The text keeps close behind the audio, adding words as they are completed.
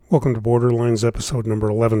Welcome to Borderlines episode number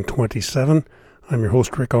 1127. I'm your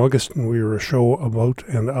host Rick August, and we are a show about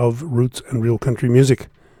and of roots and real country music.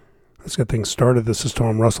 Let's get things started. This is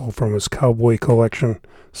Tom Russell from his Cowboy Collection,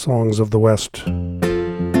 Songs of the West.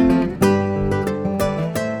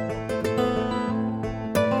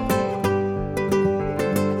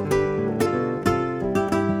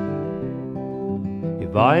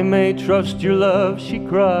 If I may trust your love, she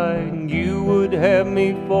cried, you would have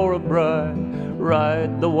me for a bride.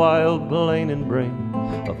 Ride the wild plain and bring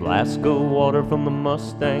a flask of water from the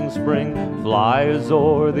Mustang spring. Fly as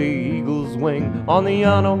o'er the eagle's wing on the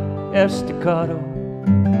Llano Estocado.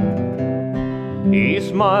 He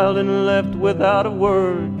smiled and left without a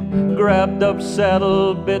word, grabbed up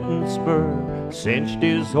saddle, bit and spur, cinched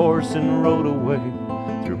his horse and rode away.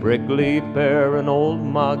 Through prickly pear and old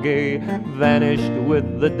maguey, vanished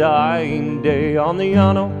with the dying day on the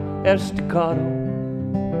Llano Estocado.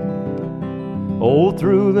 Oh,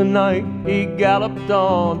 through the night he galloped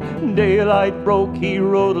on, daylight broke, he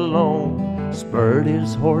rode alone, spurred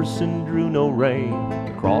his horse and drew no rein,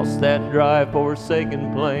 across that dry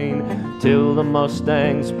forsaken plain, till the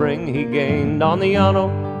Mustang spring he gained on the Llano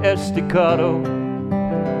Estocado.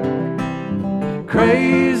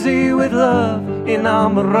 Crazy with love,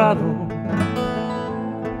 enamorado,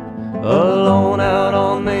 alone out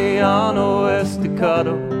on the Llano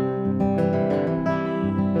Estocado.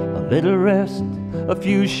 A little rest, a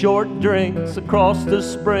few short drinks, across the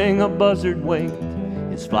spring a buzzard winked.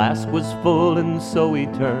 His flask was full and so he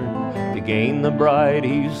turned to gain the bride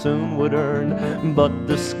he soon would earn. But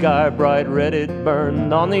the sky bright red it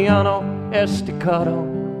burned on the Llano Estocado.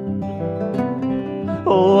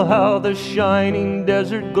 Oh, how the shining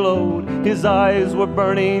desert glowed, his eyes were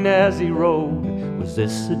burning as he rode. Was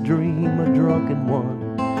this a dream, a drunken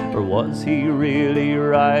one, or was he really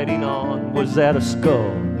riding on? Was that a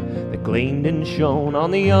skull that gleamed and shone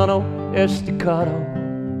on the Llano Estocado?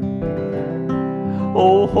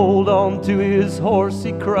 Oh, hold on to his horse,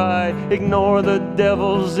 he cried, ignore the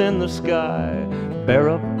devils in the sky. Bear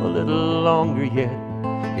up a little longer yet,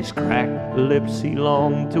 his cracked lips he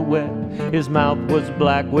longed to wet. His mouth was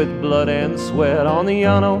black with blood and sweat on the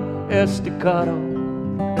Llano Estocado.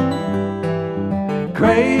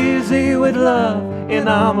 Crazy with love,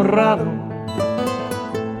 enamorado,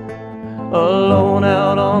 alone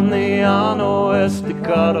out on the Llano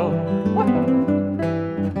Estocado.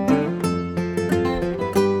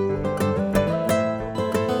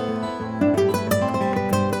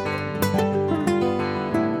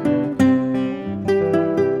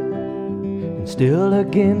 Still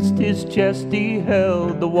against his chest he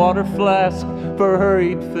held the water flask for her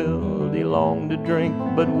he'd filled. He longed to drink,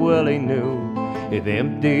 but well he knew if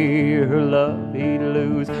empty her love he'd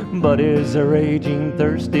lose. But his raging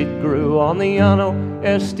thirst it grew on the Llano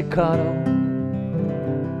Estocado.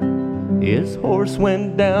 His horse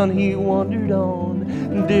went down, he wandered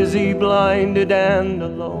on, dizzy, blinded and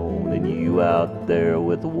alone. And you out there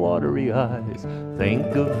with watery eyes,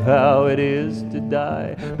 think of how it is to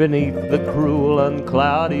die beneath the cruel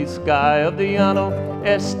uncloudy sky of the Llano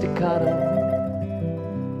Estocado.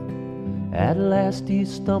 At last he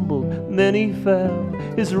stumbled, then he fell.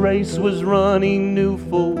 His race was run, he knew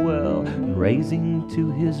full well. Raising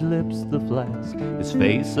to his lips the flask, his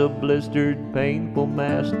face a blistered, painful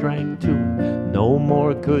mass, drank to her. No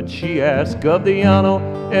more could she ask of the Llano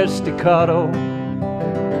Estocado.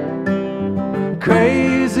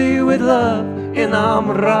 Crazy with love,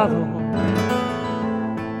 enamorado,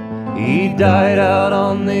 he died out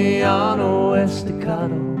on the Llano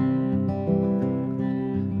Estocado.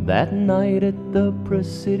 That night at the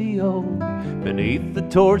Presidio, beneath the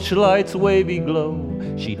torchlight's wavy glow,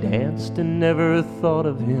 she danced and never thought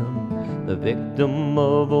of him, the victim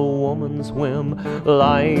of a woman's whim,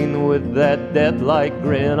 lying with that death-like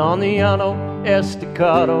grin on the Llano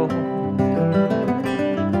Estocado.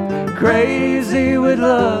 Crazy with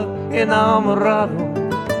love, enamorado,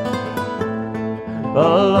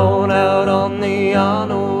 alone out on the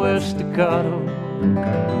Llano Estocado.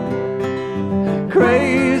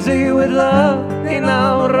 Crazy with love,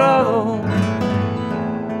 enamorado,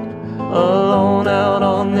 alone out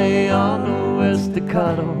on the Llano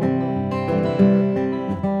Estocado.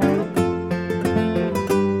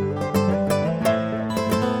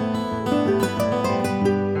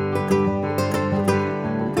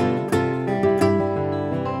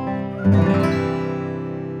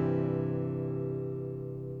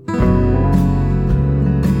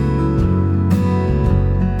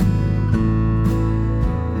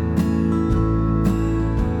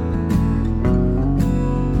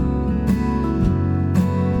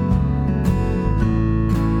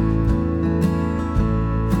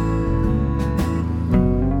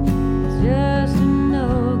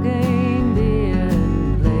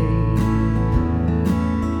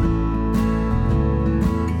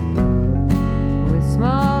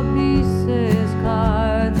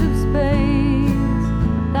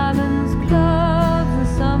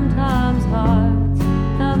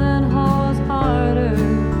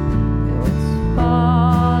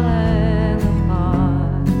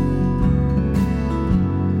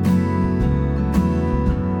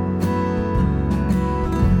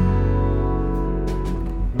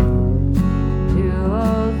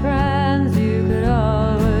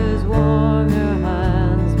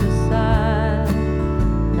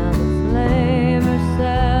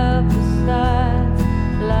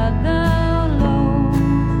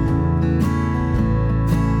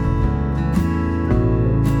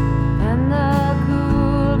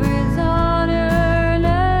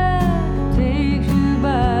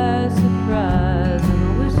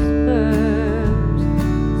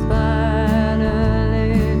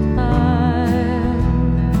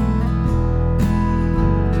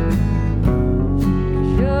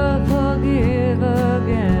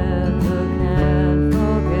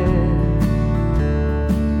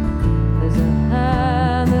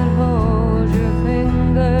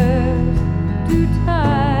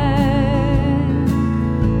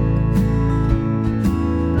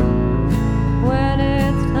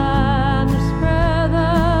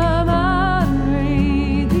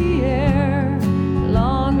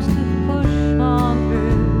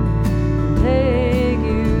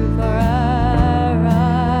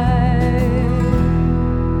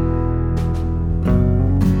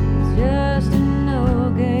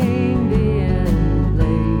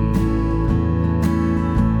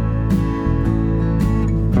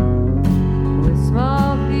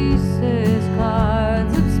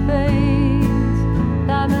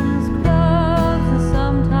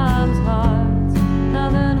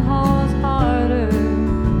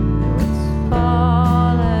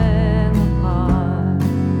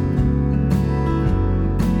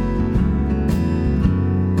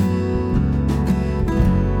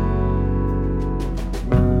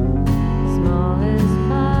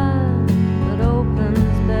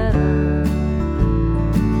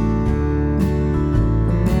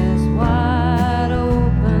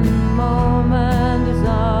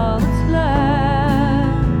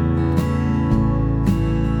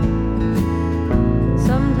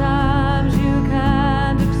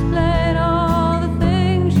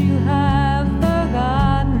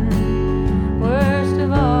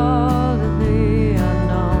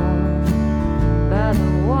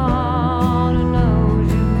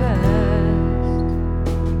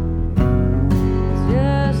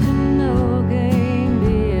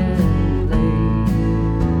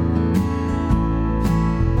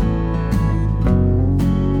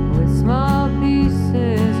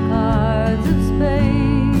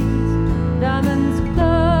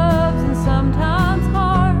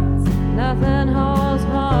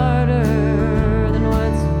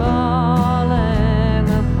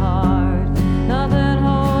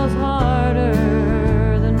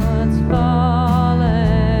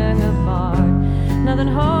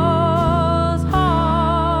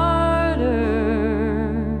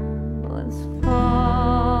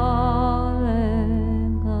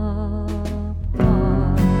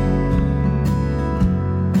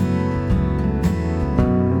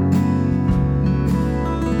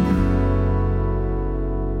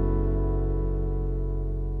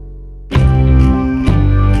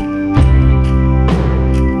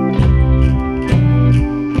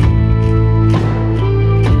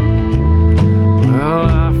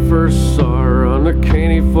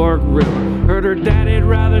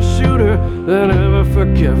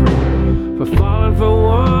 giver for falling for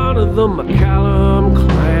one of the McCallum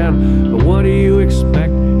clan. But what do you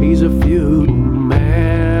expect? He's a feuding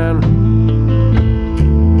man.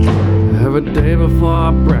 Every day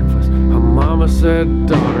before breakfast, her mama said,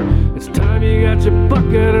 daughter, it's time you got your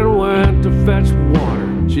bucket and went to fetch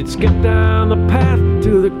water. She'd skip down the path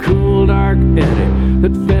to the cool dark eddy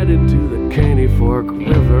that fed into the Caney Fork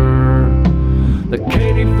River. The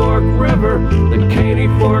Caney Fork River, the Caney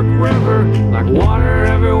Fork River, like water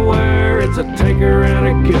everywhere, it's a taker and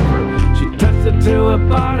a giver. She touched it to her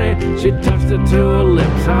body, she touched it to her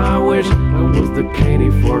lips. I wish I was the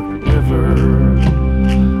Caney Fork River.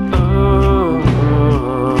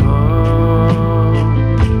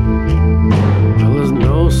 Well, there's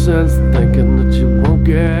no sense thinking that you won't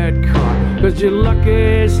get caught, 'cause your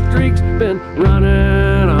lucky streak's been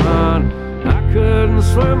running on. I couldn't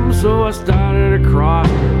swim, so I started across,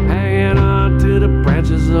 hanging on to the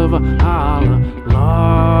branches of a hollow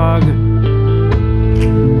log.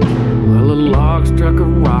 Well, the log struck a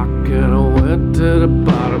rock and I went to the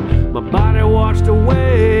bottom. My body washed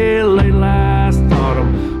away late last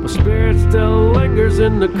autumn. My spirit still lingers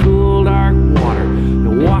in the cool dark water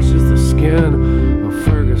and washes the skin of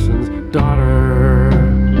Ferguson's daughter.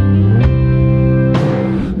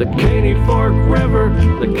 The Caney Fork River,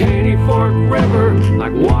 the Caney Fork River,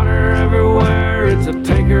 like water everywhere, it's a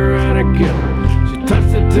taker and a giver. She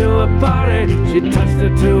touched it to her body, she touched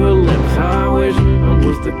it to her lips. I wish I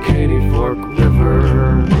was the Caney Fork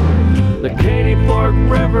River. The Caney Fork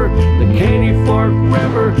River, the Caney Fork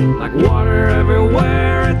River, like water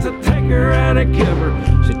everywhere, it's a taker and a giver.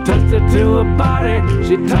 She touched it to her body,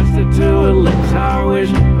 she touched it to her lips. I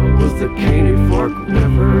wish I was the Caney Fork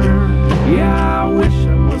River. Yeah, I wish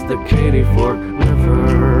I was the Caney Fork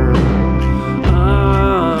River.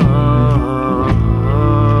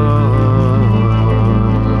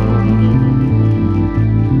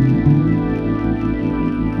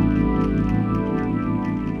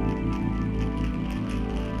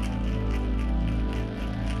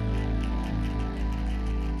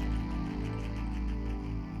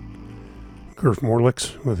 Gurf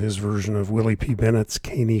Morlix with his version of Willie P. Bennett's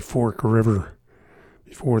Caney Fork River.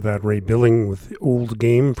 Before that, Ray Billing with The Old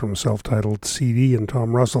Game from a self-titled CD, and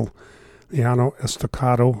Tom Russell, Llano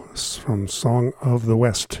Estocado from Song of the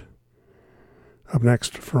West. Up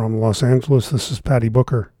next from Los Angeles, this is Patty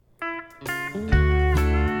Booker.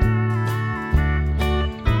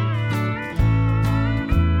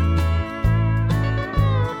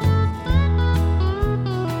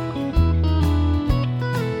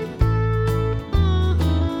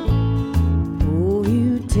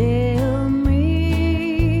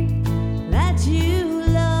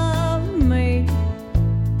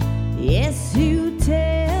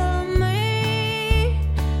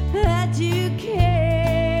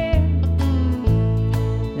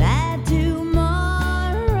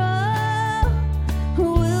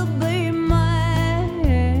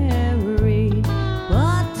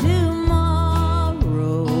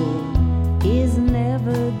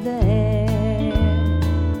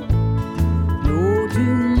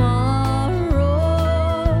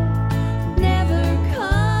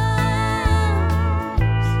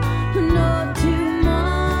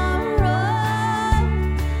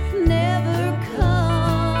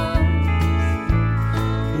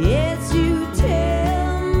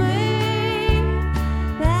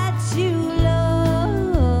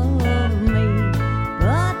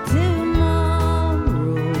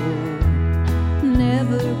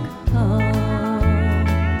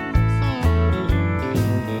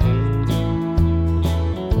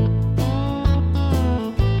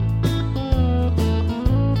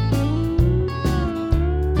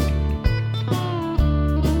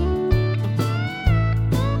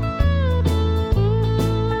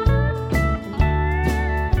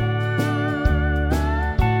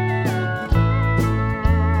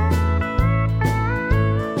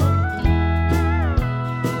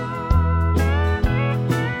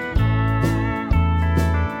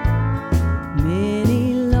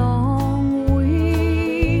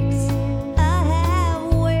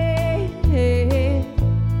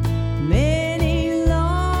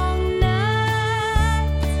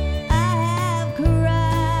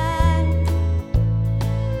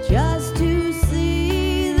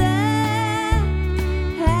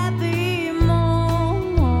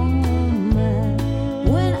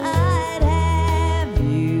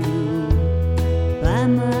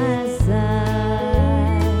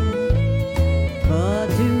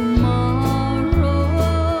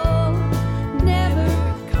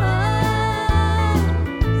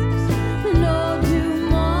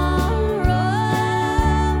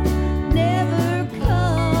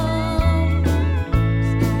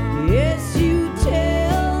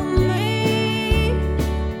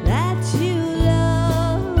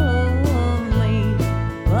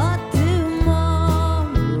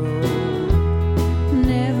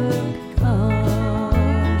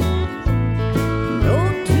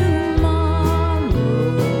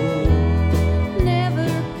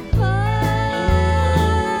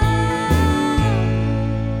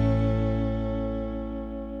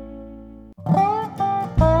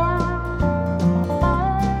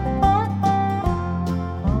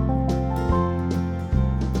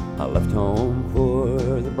 left home for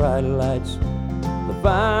the bright lights, the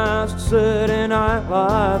fast city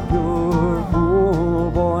nightlife. You're a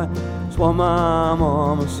fool, boy, that's what my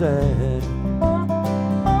mama said.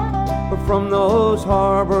 But from those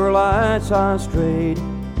harbor lights I strayed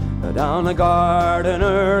down the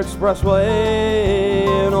Gardiner Expressway,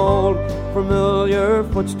 and old familiar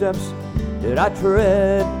footsteps did I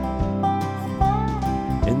tread.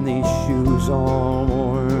 In these shoes all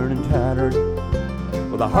worn and tattered,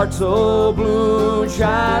 with a heart so blue and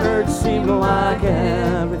shattered, seemed like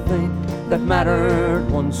everything that mattered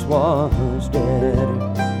once was dead.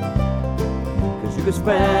 'Cause you could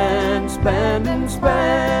spend, spend and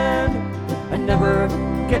spend and never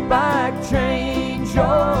get back change. You're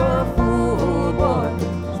a fool, boy,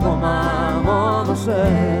 that's what my mama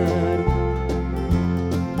said.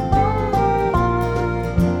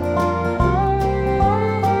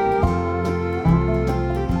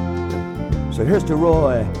 So here's to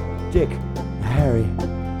Roy, Dick, and Harry,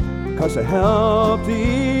 'cause they helped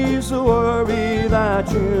ease the worry that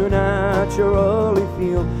you naturally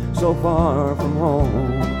feel so far from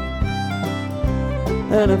home.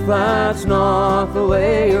 And if that's not the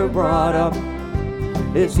way you're brought up,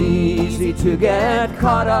 it's easy to get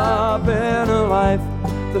caught up in a life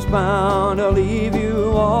that's bound to leave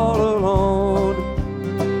you all alone.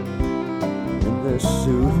 In this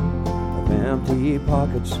suit of empty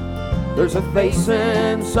pockets, there's a face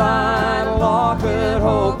inside a locket.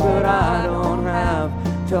 Hope that I don't have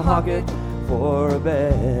to hawk it for a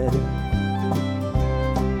bed.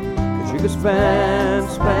 'Cause you could spend,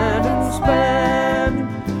 spend and spend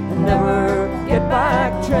and never get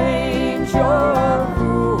back change. You're a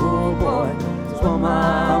fool, boy, that's what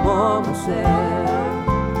my mama said.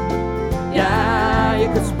 Yeah, you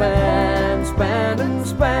could spend, spend and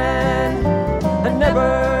spend and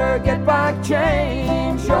never get back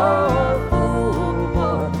change. You're a fool,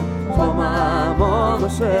 boy, that's what my mama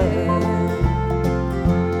said.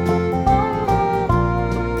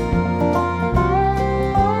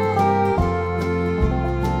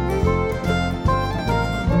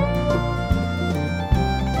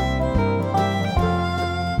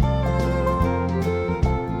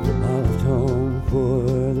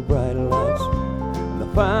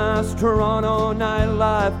 Fast Toronto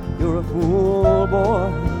nightlife, you're a fool,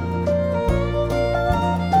 boy.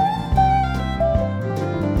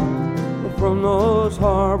 From those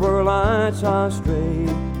harbor lights I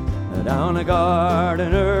strayed down a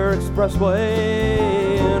Gardiner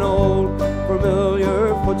Expressway, and old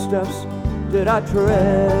familiar footsteps did I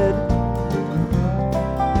tread.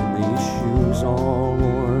 In these shoes all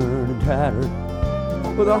worn and tattered,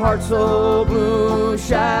 with a heart so blue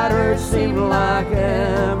shattered, seemed like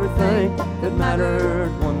everything that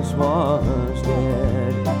mattered once was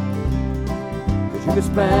dead. 'Cause you could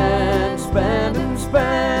spend, spend and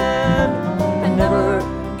spend and never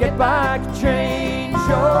get back change.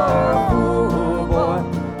 You're a fool, boy,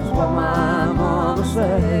 that's what my mama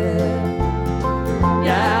said.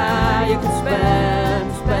 Yeah, you could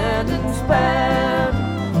spend, spend and spend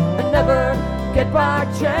and never get back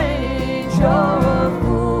change. You're a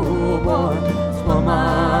fool, boy, that's what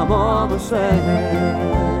my mama said.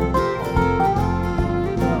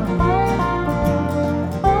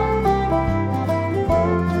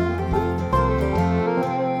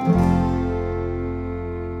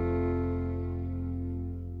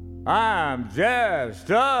 I'm just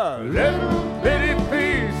a little bitty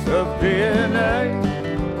piece of DNA.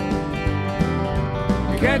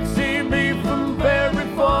 You can't see me from very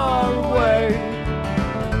far away.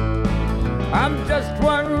 I'm just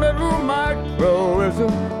one little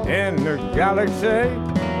microism in the galaxy.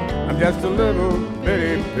 I'm just a little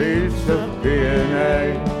bitty piece of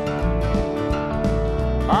DNA.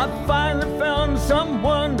 I finally found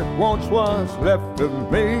someone that once was left of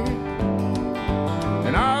me,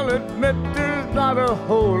 and I'll admit there's not a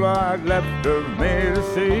whole lot left of me to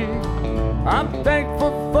see. I'm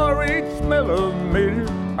thankful for each millimeter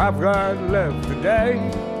I've got left today.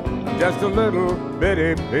 I'm just a little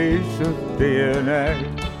bitty piece of DNA.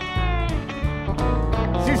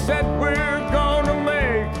 She said we're gonna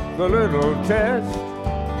make a little test,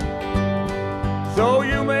 so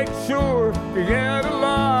you make sure you get a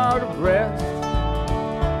lot of rest.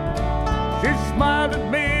 She smiled at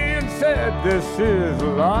me and said this is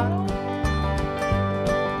a lot,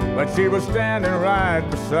 but she was standing right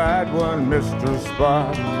beside one Mr.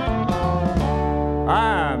 Spot.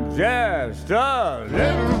 I'm just a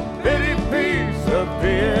little bitty piece of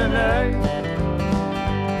DNA.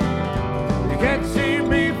 You can't see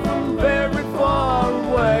me from very far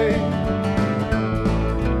away.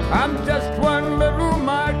 I'm just one little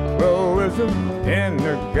microism in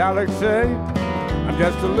the galaxy. I'm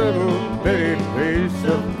just a little bitty piece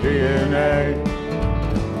of DNA.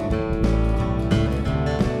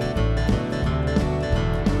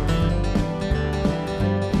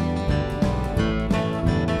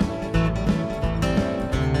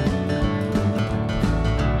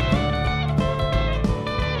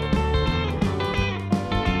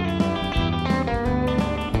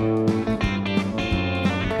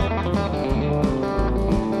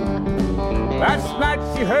 Last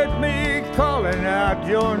night she heard me calling out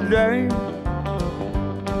your name.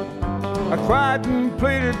 I cried and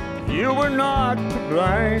pleaded you were not to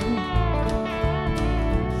blame.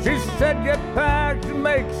 She said get packed to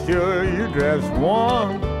make sure you dress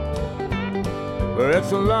warm, but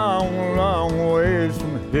it's a long, long ways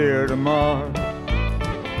from here to Mars.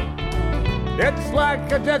 It's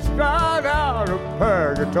like I just got out of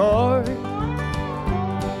purgatory,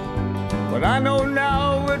 but I know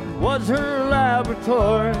now it was her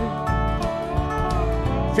laboratory.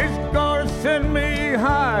 She's gonna send me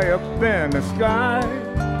high up in the sky,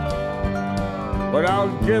 but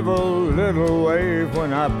I'll give a little wave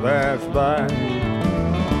when I pass by.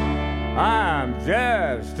 I'm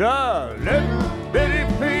just a little bitty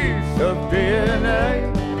piece of DNA.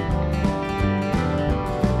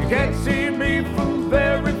 You can't see me from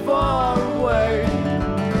very far away.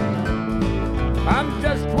 I'm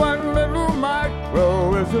just one little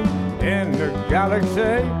microism in the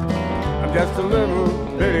galaxy. I'm just a little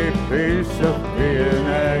bitty piece of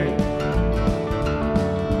DNA.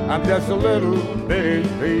 I'm just a little bitty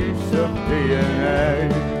piece of DNA.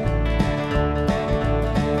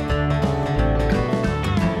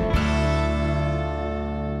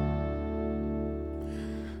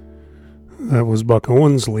 That was Buck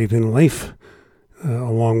Owens late in life,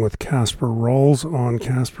 along with Casper Rawls on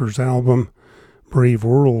Casper's album Brave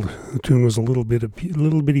World. The tune was a little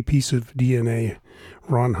bitty piece of DNA.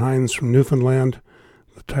 Ron Hynes from Newfoundland.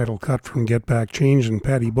 The title cut from Get Back Change and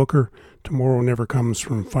Patty Booker. Tomorrow Never Comes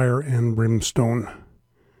from Fire and Brimstone.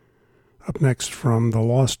 Up next from the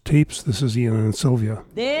Lost Tapes, this is Ian and Sylvia.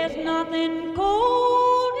 There's nothing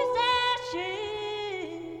cold as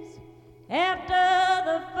ashes after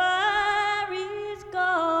the fire is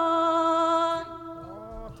gone.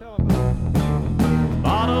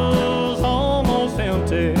 Bottles almost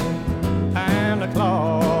empty, and the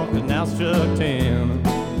clock is now struck 10.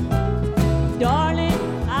 Darling,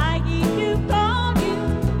 I give you, call you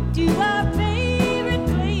to our favorite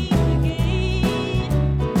place again.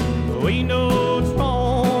 We know it's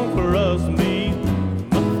wrong for us to meet,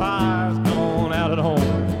 but the fire's gone out at home.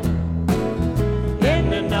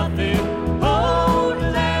 And there's nothing cold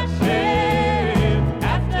as ashes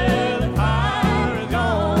after the fire is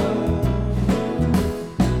gone.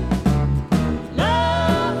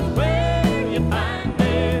 Love is where you find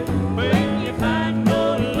it, when you find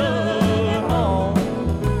no love at home.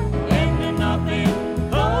 And there's nothing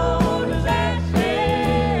cold as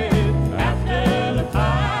ashes after the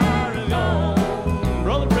fire is gone.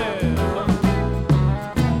 Brother Preston.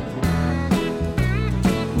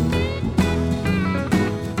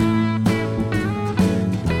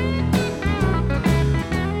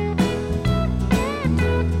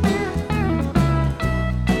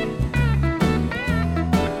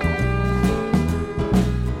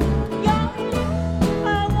 Your lips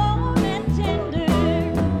are warm and tender,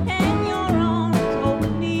 and your arms hold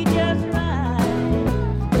me just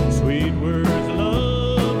right. Sweet words of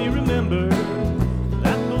love you remember,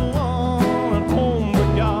 that the one at home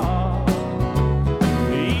with God.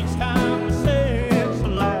 Each time we say it's the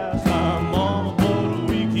last time, Mama, but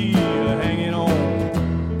we keep hanging on.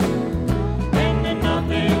 And there's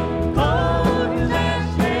nothing cold as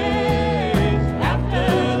ashes after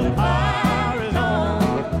the fire is on.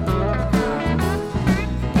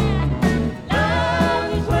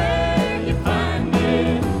 Love is where you find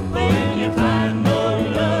it, when you find no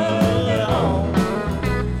love at home.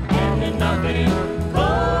 And there's nothing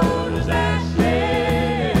cold as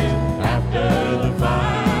ashes after the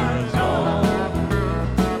fire is gone.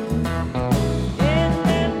 Yes,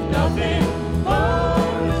 there's nothing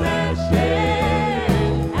cold as ashes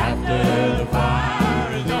after the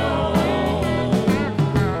fire is gone.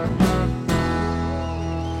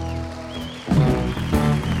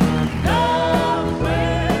 Love is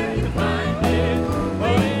where you find it,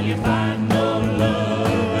 when you find no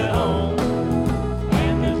love at home.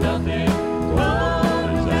 And there's nothing cold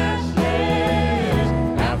as ashes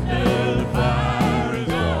after the fire is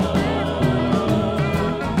gone.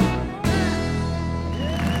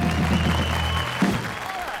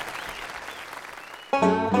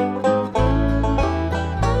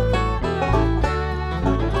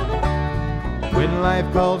 When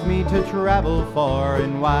life calls me to travel far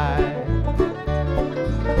and wide,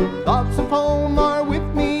 Thoughts of home are with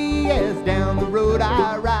me as down the road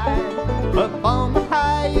I ride, up on the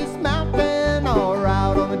highest mountain or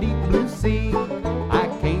out on the deep blue sea. I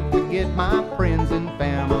can't forget my friends and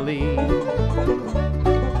family.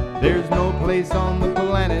 There's no place on the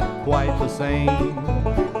planet quite the same.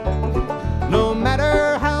 No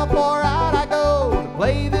matter how far out I go to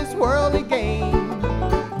play this worldly game,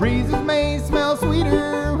 breezes may smell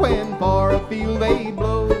sweeter when far afield they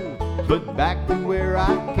blow, but back to where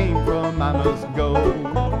I came from I must go.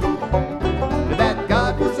 To that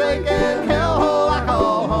godforsaken hellhole I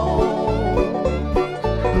call home,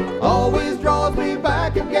 always draws me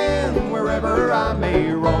back again wherever I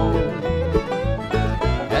may roam.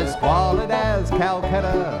 As squalid as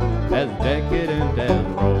Calcutta, as decadent as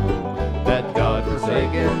Rome, that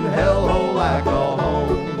godforsaken hellhole I call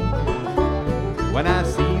home. When I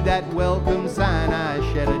see that welcome sign I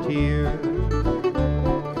shed a tear.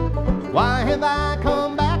 Why have I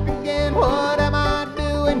come back again? What am I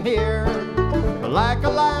doing here? Like a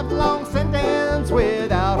lifelong sentence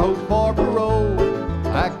without hope for parole,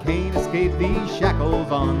 I can't escape these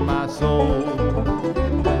shackles on my soul.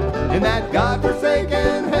 In that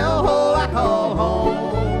godforsaken hellhole I call home,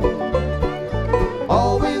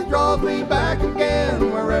 always draws me back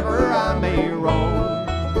again wherever I may roam.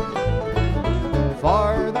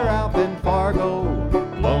 Farther out than Fargo,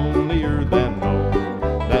 lonelier than home,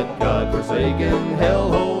 that godforsaken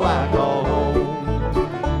hellhole I call home.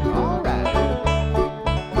 All right.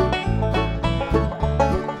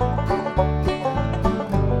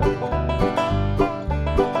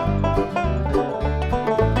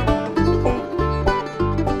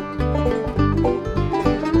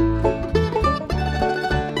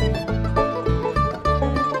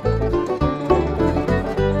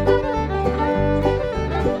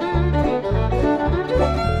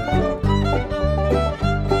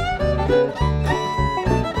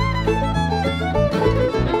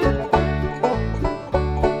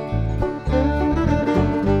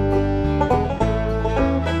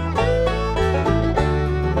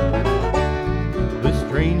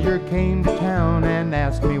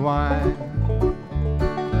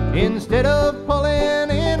 Instead of pulling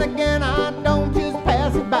in again, I don't just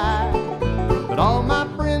pass it by. But all my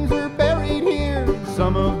friends are buried here,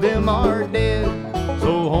 some of them are dead.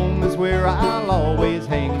 So home is where I'll always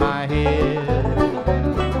hang my head.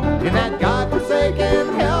 In that godforsaken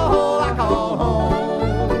hellhole I call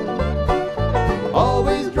home,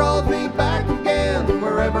 always draws me back again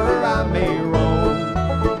wherever I may roam.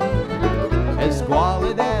 As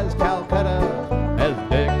squalid as Calcutta, as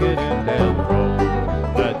decadent as Rome,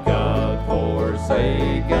 that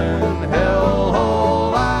godforsaken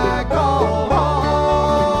hellhole I call home.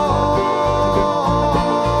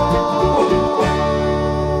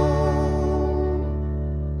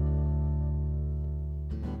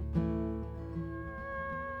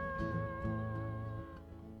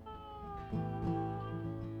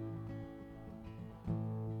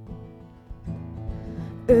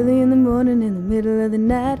 Early in the morning, in the middle of the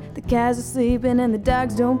night, the cows are sleeping and the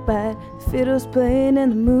dogs don't bite. The fiddle's playing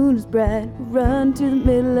and the moon is bright. We run to the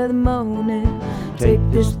middle of the morning. Take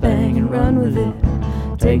this thing and run with it.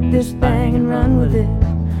 Take this thing and run with it.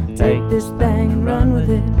 Take this thing and run with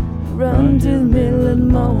it. Run to the middle of the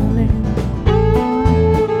morning.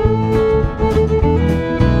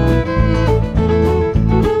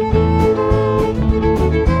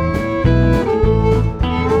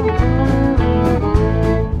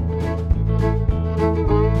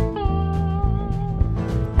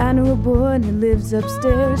 I know a boy and he lives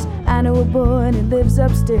upstairs. I know a boy and he lives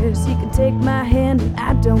upstairs. He can take my hand and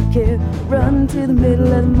I don't care. Run to the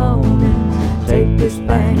middle of the morning. Take this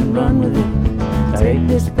thing and run with it. Take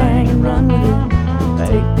this thing and run with it.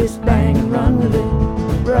 Take this thing and run with it.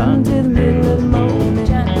 Run to the middle of the morning.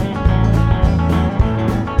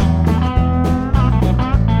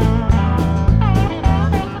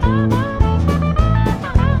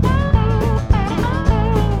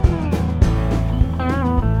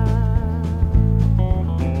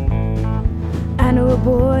 I know a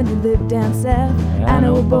boy and he lived down south. I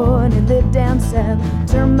know a boy and he lived down south.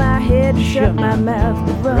 Turn my head and shut my mouth.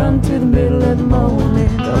 Run to the middle of the morning.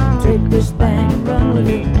 Take this thing and run with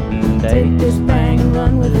it. Take this thing and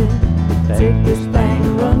run with it. Take this thing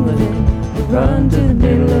and run with it. Run to the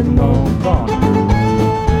middle of the morning.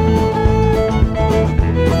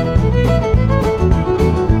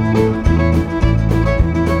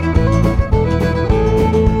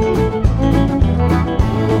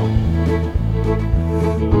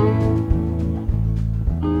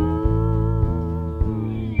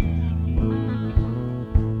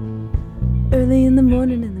 Early in the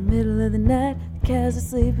morning, in the middle of the night, the cows are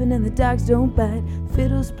sleeping singing and the dogs don't bite.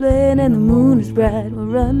 Fiddles playing and the moon is bright. We'll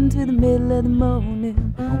run to the middle of the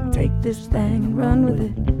morning. Take this thing and run with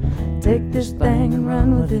it. Take this thing and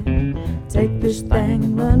run with it. Take this thing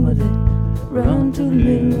and run with it. Run to the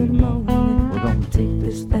middle of the morning. We're gonna take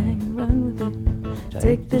this thing and run with it.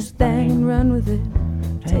 Take this thing and run with it.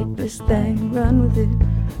 Take this thing and run with it.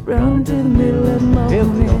 Run to the middle of the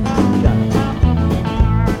morning.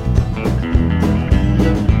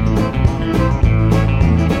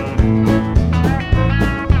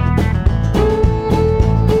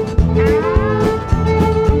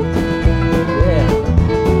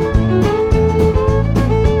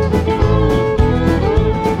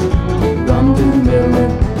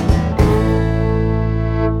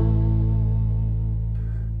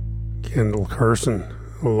 Carson,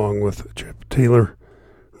 along with Chip Taylor,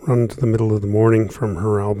 Run to the Middle of the Morning from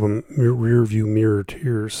her album Rearview Mirror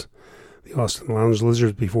Tears. The Austin Lounge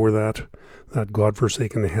Lizards before that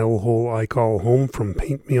Godforsaken Hellhole I Call Home from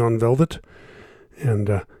Paint Me on Velvet,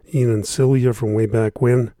 and Ian and Sylvia from way back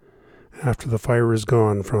when, After the Fire Is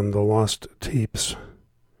Gone from the Lost Tapes.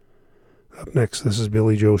 Up next, this is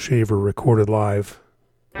Billy Joe Shaver recorded live.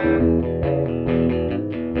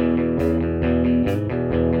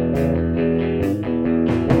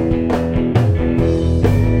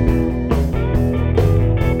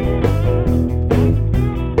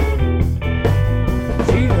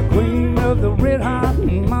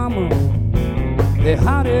 The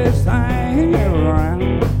hottest thing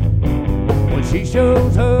around. When she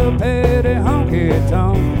shows her petty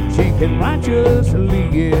honky-tonk, she can righteously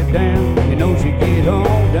get down. You know she get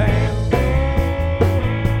on down,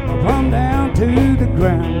 from down to the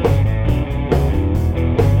ground.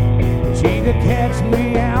 She could catch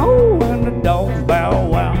me out when the dogs bow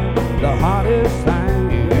wow. The hottest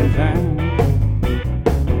thing in town.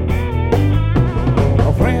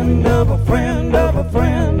 A friend of a friend of a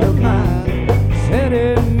friend of mine said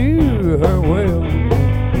it knew her well.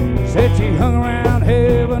 Said she hung around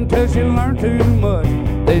heaven till she learned too much.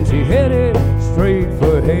 Then she headed straight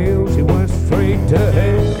for hell. She went straight to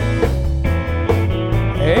hell.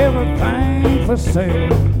 Everything for sale.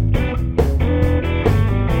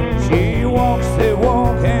 She walks the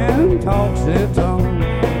walk and talks the talk.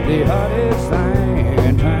 The hottest thing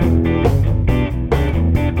in town.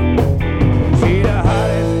 She the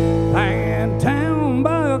hottest thing in town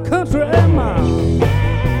by a country mile.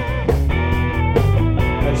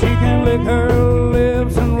 She can lick her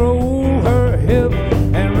lips and roll her hip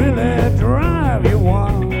and really drive you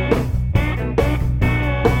wild.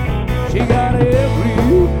 She got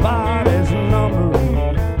everybody's number.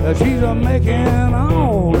 She's a making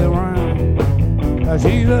all around.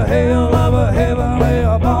 She's a hell of a heavenly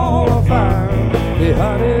a ball of fire. The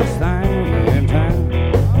hottest thing in town.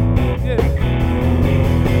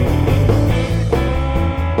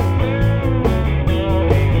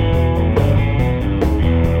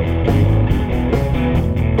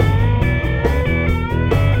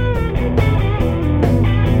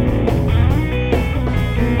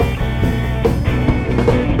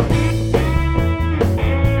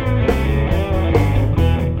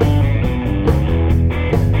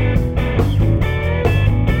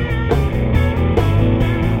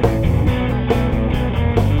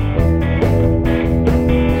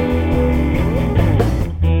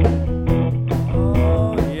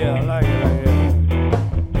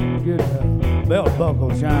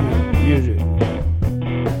 Buckle shining music.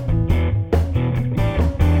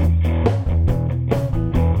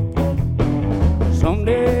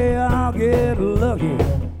 Someday I'll get lucky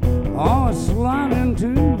on sliding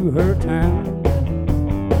to her town,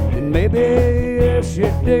 and maybe if she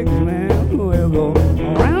digs me, we'll go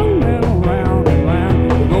round and round and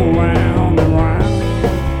round. We'll go round and round,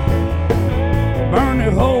 burn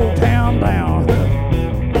the whole town down.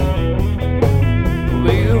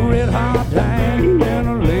 Be the red hot thing and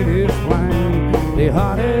the latest flame, the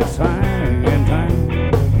hottest thing in town.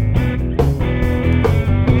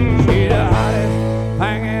 She the hottest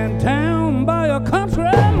thing in town by a country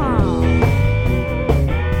mile.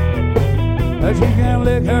 She can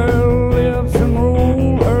lick her lips and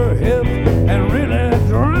roll her hips and really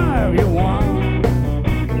drive you wild.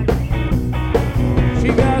 She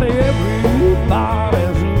got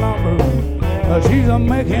everybody's number. She's a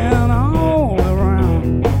making all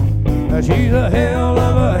around. She's a hell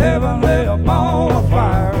of a heavenly a ball of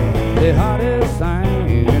fire. The hottest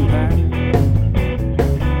thing in town.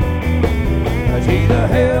 She's a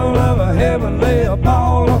hell of a heavenly a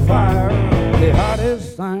ball of fire. The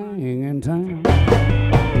hottest thing in town.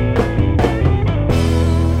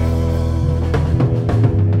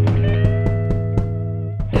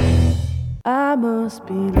 I must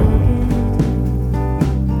be looking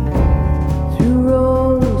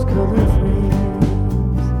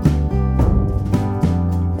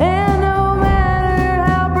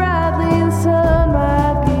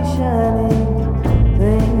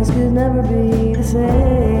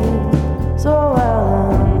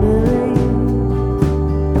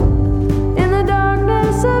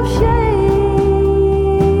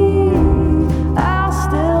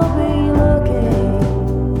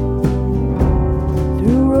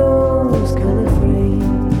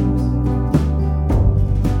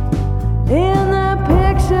In the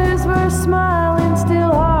pictures we're smiling,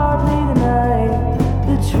 still hardly deny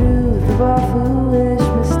the truth of our foolish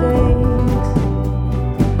mistakes.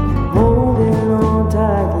 Holding on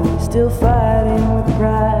tightly, still fighting with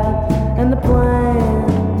pride and the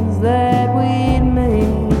plans that we'd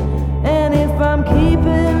made. And if I'm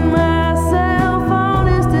keeping myself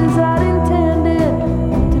honest as I'd intended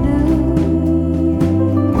to do,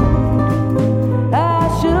 I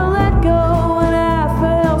should have let go when I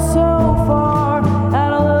fell so far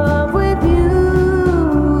out of love with you.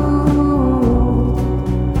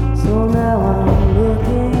 So now I'm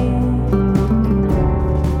looking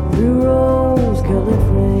through rose-colored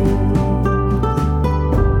frames,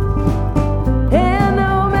 and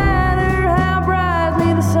no matter how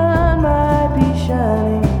brightly the sun might be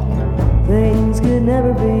shining, things could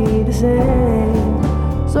never be the same.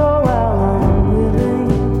 So while I'm living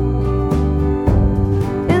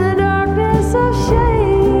in the darkness of shame,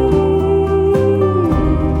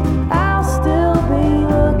 I'll still be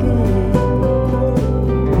looking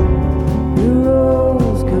through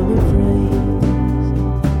rose-colored frames.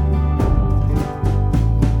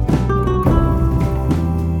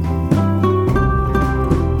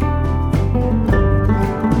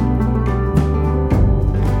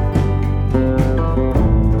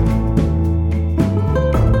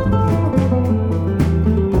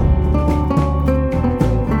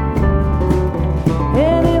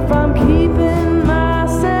 And if I'm keeping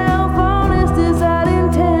myself honest as I'd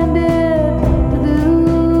intended to do,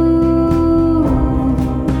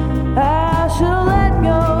 I should have let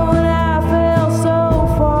go when I fell so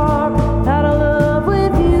far out of love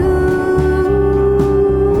with you.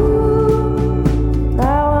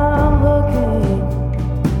 Now I'm looking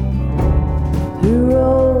through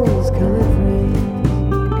rose-colored frames,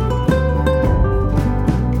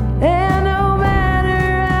 and no matter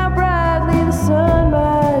how brightly the sun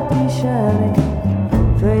might be shining,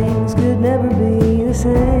 things could never be the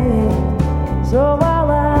same. So while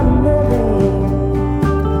I'm living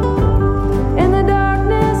in the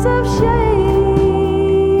darkness of shame,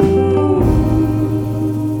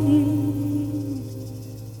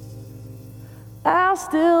 I'll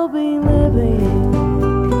still be living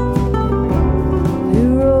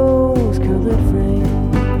through rose-colored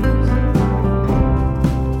frames.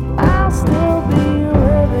 I'll still be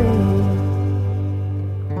living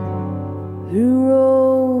through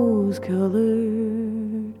rose-colored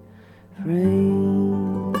frames.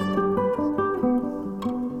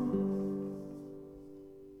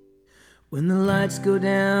 When the lights go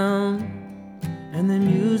down and the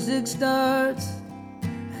music starts,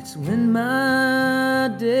 that's when my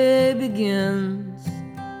day begins.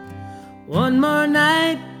 One more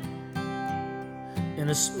night in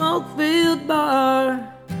a smoke-filled bar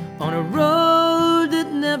on a road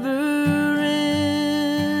that never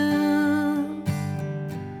ends.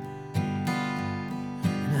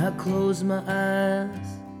 And I close my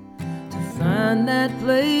eyes to find that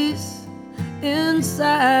place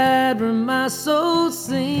inside where my soul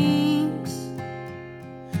sings,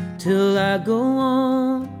 till I go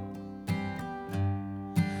on.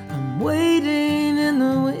 I'm waiting in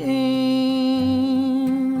the wings,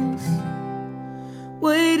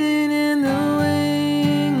 waiting in the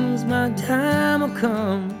wings. My time will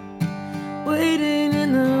come, waiting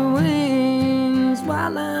in the wings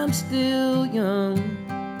while I'm still young.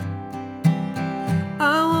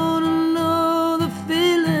 I wanna know the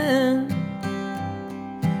feeling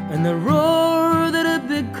and the roar that a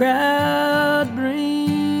big crowd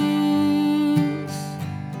brings.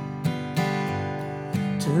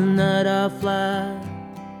 Tonight I'll fly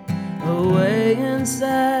away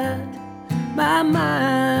inside my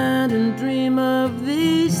mind and dream of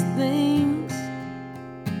these things,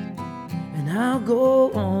 and I'll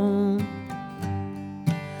go on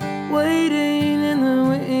waiting in the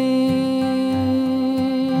wings.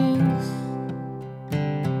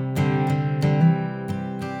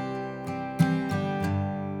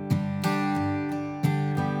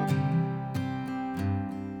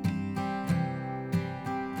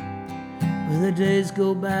 When the days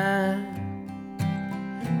go by,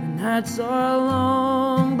 the nights are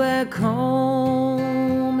long back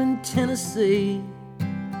home in Tennessee.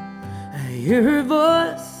 I hear her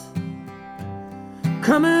voice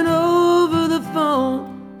coming over the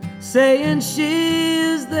phone, saying she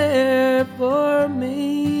is there for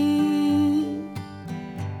me.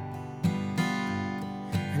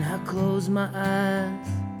 And I close my eyes,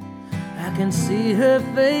 I can see her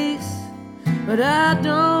face, but I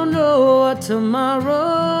don't know what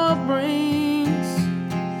tomorrow brings.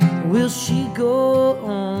 Will she go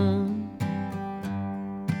on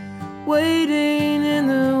waiting in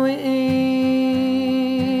the wings?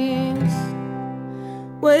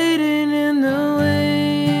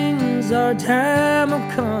 our time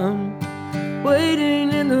will come,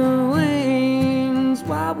 waiting in the wings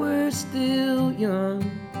while we're still young.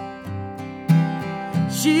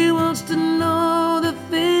 She wants to know the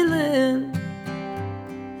feeling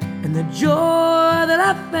and the joy that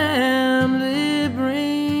our family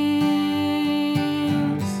brings.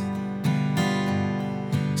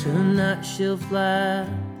 Tonight she'll fly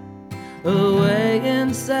away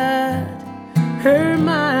inside her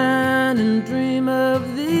mind and dream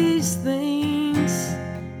of these things,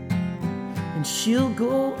 and she'll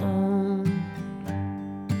go on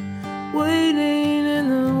waiting in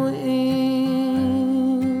the wings.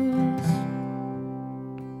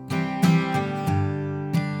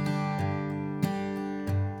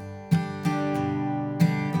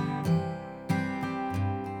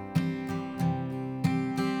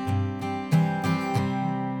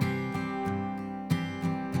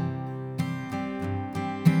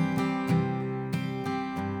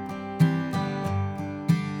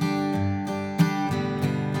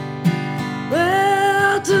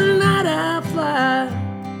 Tonight I fly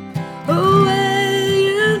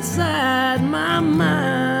away inside my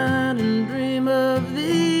mind and dream of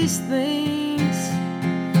these things,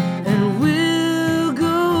 and we'll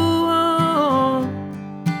go on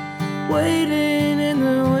waiting in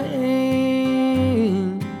the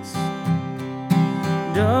wings.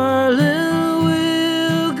 Darling,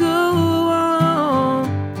 we'll go on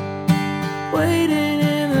waiting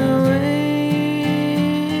in the wings.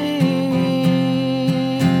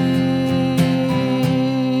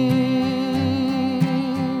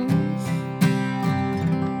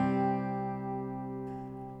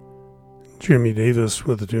 Jimmy Davis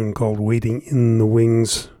with a tune called Waiting in the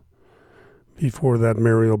Wings. Before that,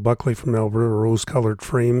 Mariel Buckley from Alberta, Rose-Colored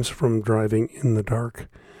Frames from Driving in the Dark.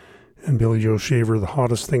 And Billy Joe Shaver, The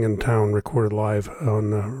Hottest Thing in Town, recorded live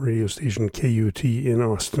on radio station KUT in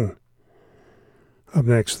Austin. Up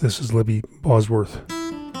next, this is Libbi Bosworth.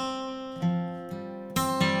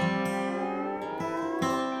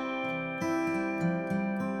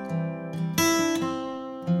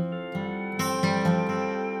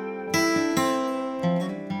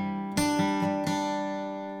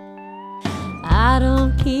 I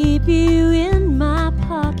don't keep you in my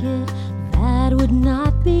pocket, that would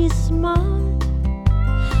not be smart.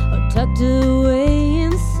 Or tucked away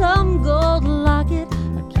in some gold locket,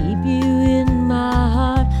 or keep you in my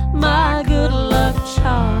heart. My good luck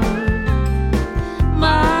charm,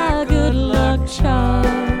 my good luck charm,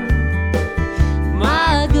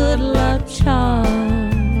 my good luck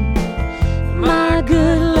charm, my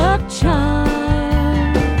good luck charm.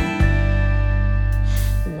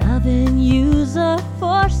 Loving you's a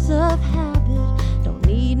force of habit, don't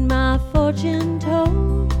need my fortune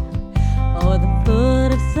told, or the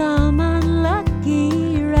foot of some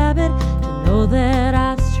unlucky rabbit to know that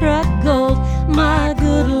I've struck gold. My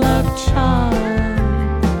good luck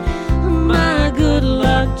charm, my good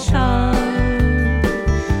luck charm,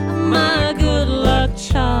 my good luck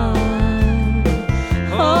charm,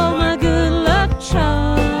 oh my good luck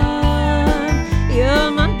charm,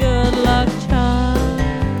 you're my good luck charm.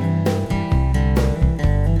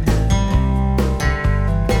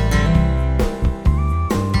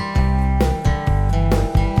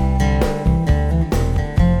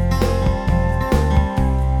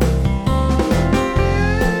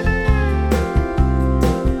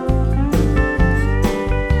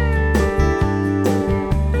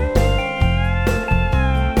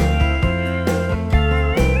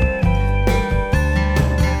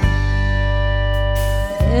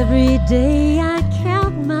 Every day I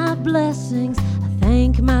count my blessings, I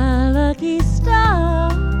thank my lucky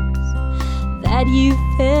stars that you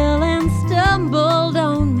fell and stumbled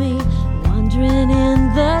on me, wandering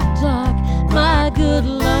in the dark. My good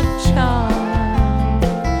luck charm,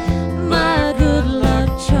 my good luck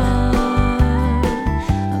charm,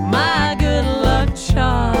 my good luck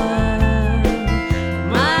charm,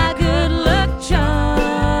 my good luck charm,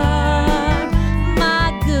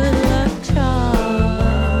 my good luck charm,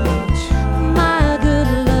 my good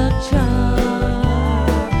luck charm,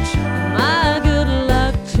 my good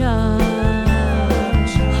luck charm,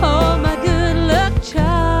 oh my good luck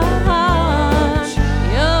charm,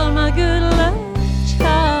 you're my good luck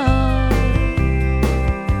charm.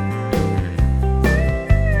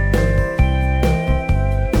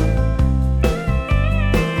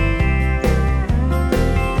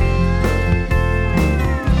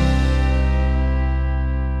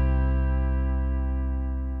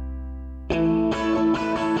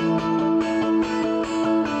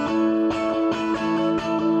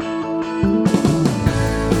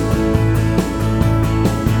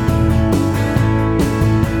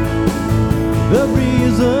 The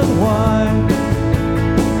reason why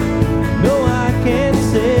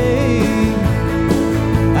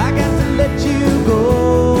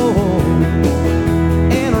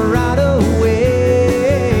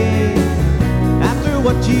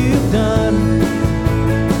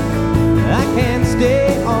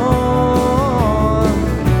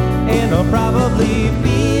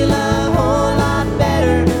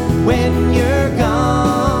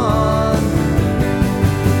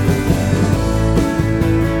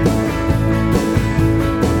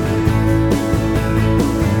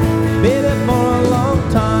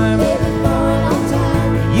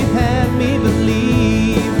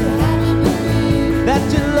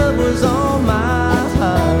yours on mine.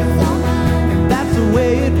 That's the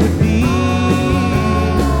way it would be.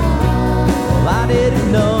 Well, I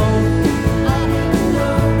didn't know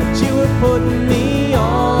that you were putting me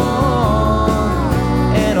on,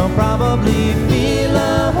 and I'll probably feel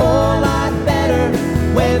a whole lot better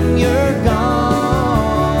when you're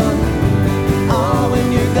gone. Oh,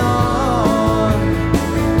 when you're gone.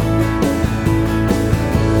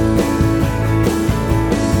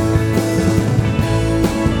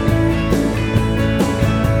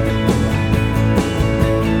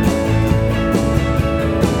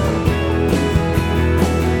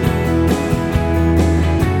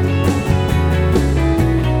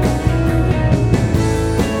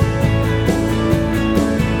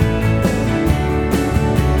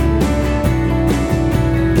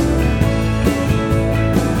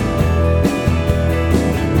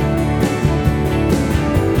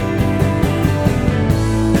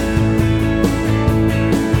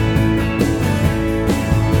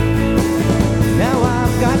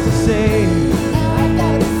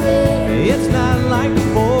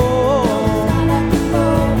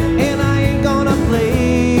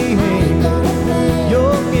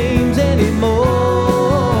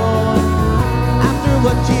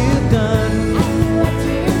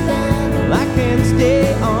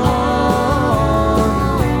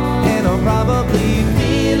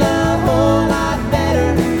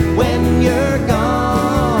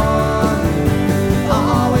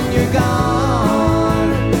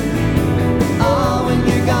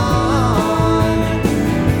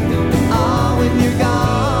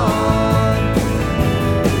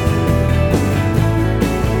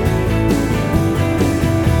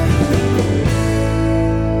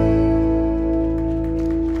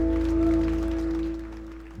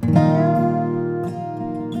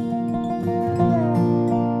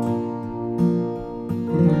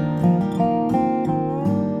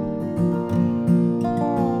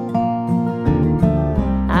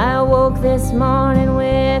 This morning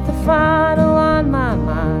with the final on my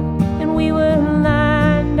mind, and we were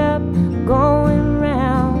lined up going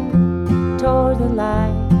round toward the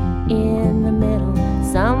light in the middle.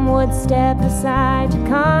 Some would step aside to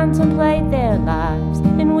contemplate their lives,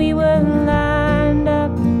 and we were lined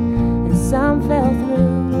up and some fell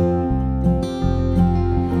through.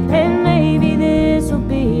 And maybe this will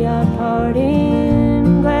be our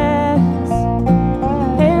parting glass,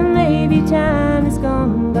 and maybe time has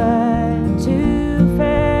gone by too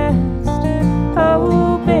fast.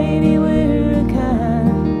 Oh, baby, we're a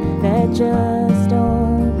kind that just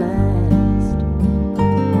don't last.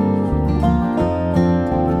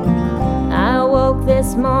 I woke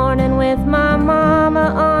this morning with my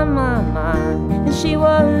mama on my mind, and she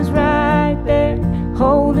was right there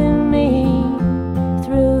holding me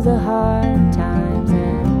through the hard times.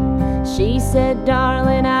 And she said,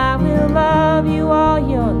 darling, I will love you all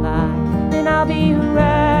your life, and I'll be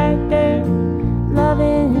right there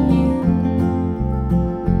loving you.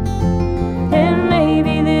 And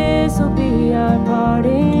maybe this'll be our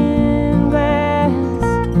parting glass,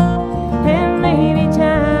 and maybe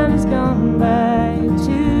time has gone by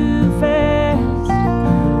too fast.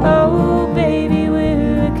 Oh, baby,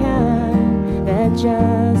 we're a kind that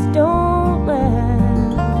just don't last.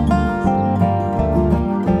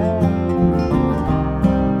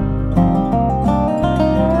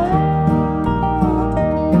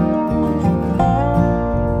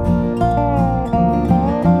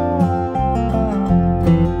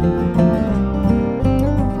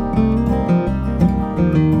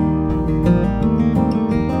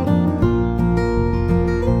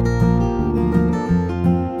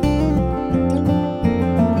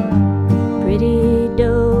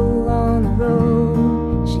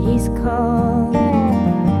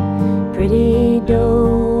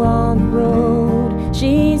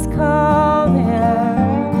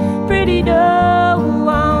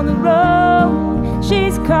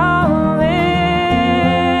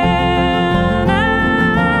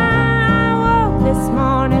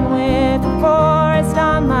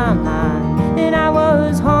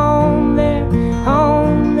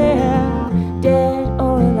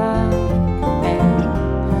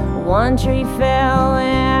 One tree fell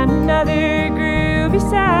and another grew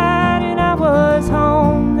beside, and I was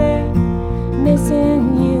home there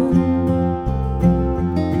missing you.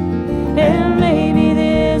 And maybe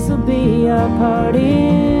this'll be our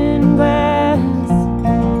parting glass,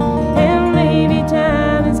 and maybe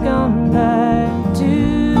time has gone by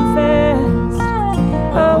too fast.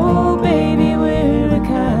 Oh, baby, we're the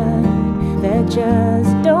kind that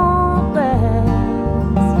just don't last.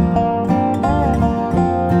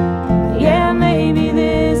 Yeah, maybe this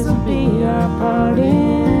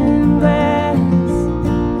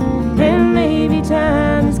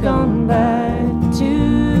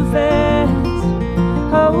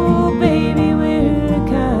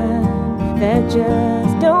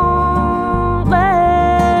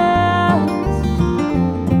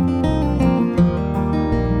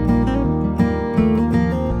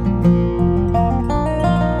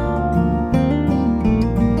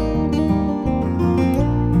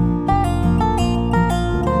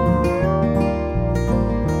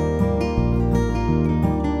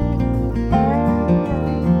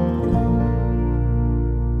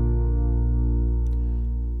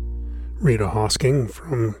Rita Hosking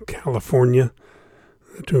from California.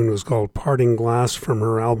 The tune was called Parting Glass from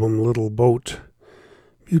her album Little Boat.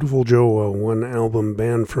 Beautiful Joe, a one-album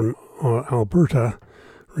band from Alberta,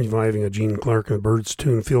 reviving a Gene Clark and the Byrds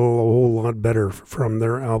tune, feel a whole lot better from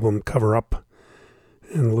their album Cover Up.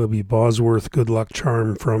 And Libbi Bosworth, Good Luck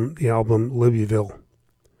Charm from the album Libbiville.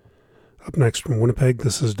 Up next from Winnipeg,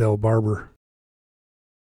 this is Del Barber.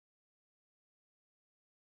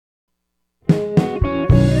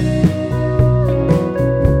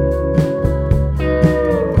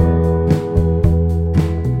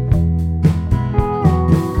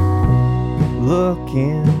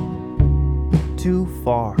 Looking too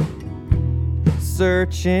far,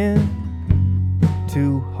 searching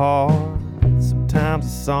too hard. Sometimes a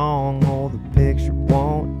song or the picture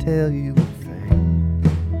won't tell you a thing.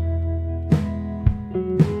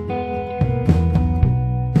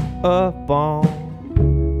 Up on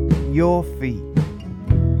your feet,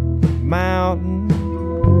 mountain,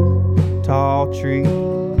 tall trees.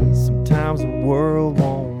 Sometimes the world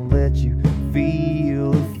won't let you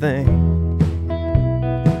feel a thing.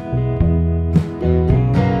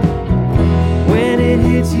 When it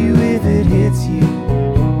hits you, if it hits you,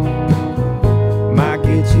 might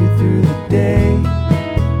get you through the day.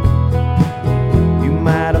 You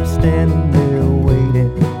might have standing there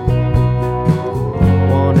waiting,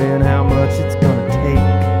 wondering how much it's gonna take.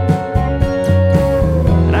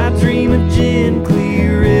 And I dream of gin,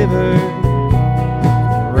 clear river,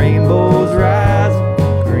 rainbows rising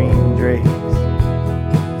from green drapes.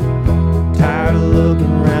 Tired of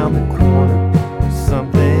looking around the corner for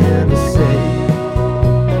something to say.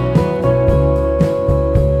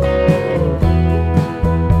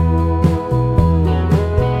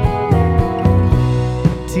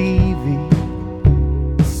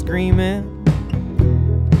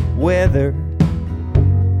 Weather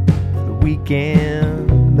the weekend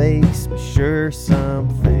makes me sure some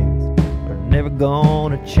things are never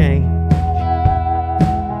gonna change.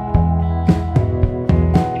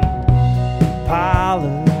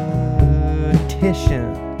 Politician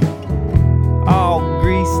all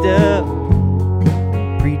greased up,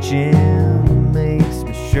 preaching makes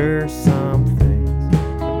me sure some things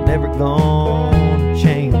are never gonna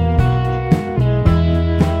change.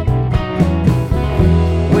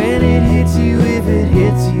 If it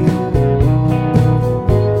hits you,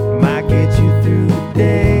 might get you through the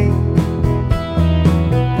day.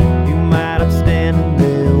 You might have standing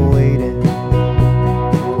there waiting,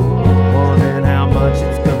 wondering how much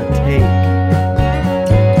it's gonna take.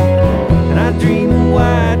 And I dream of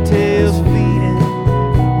whitetails feeding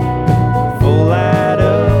full light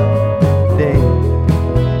of day.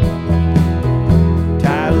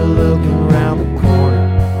 Tired of looking around the corner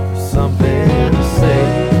for something to say.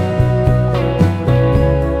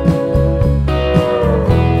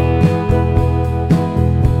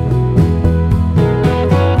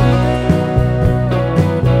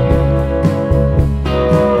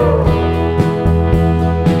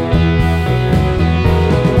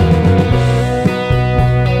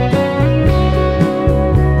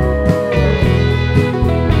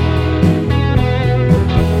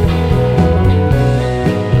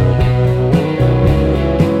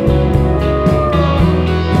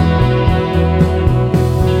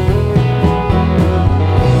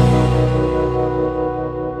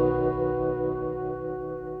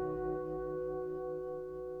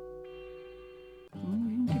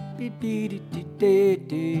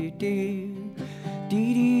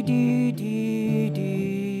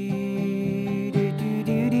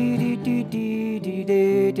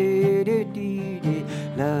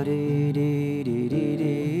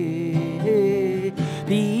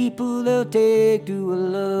 People they'll take to a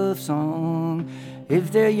love song.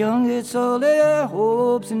 If they're young, it's all their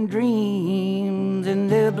hopes and dreams, and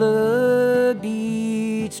their blood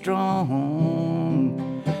beats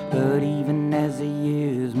strong. But even as the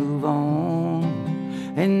years move on,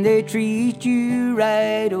 and they treat you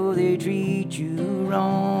right or they treat you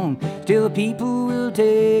wrong, still people will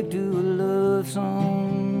take to a love song.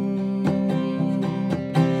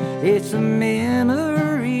 It's a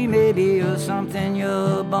memory maybe of something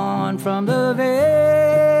you're born from the very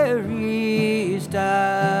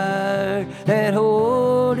start, that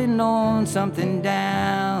holding on something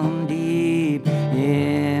down deep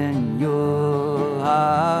in your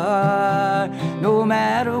heart. No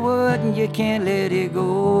matter what, you can't let it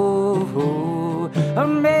go. Or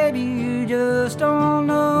maybe you just don't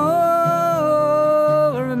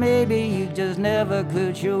know, or maybe you just never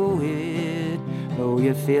could show it. Though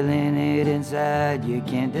you're feeling it inside, you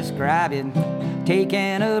can't describe it.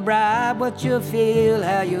 Taking a bribe, what you feel,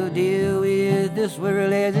 how you deal with this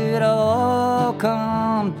world as it all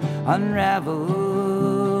come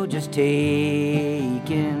unravel. Just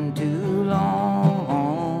taking too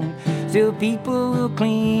long. Still people will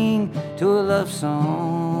cling to a love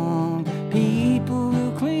song. People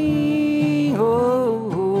will cling,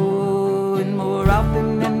 oh, and more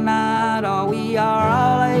often than not, all we are,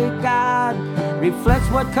 all a God reflects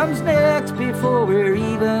what comes next before we're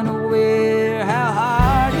even aware how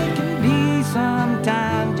hard it can be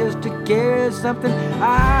sometimes just to carry something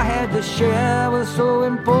I had to share was so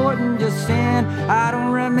important. Just sin, I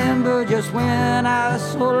don't remember just when I was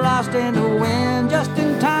so lost in the wind. Just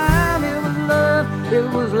in time, it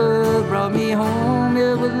was love brought me home.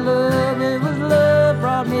 It was love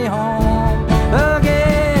brought me home again.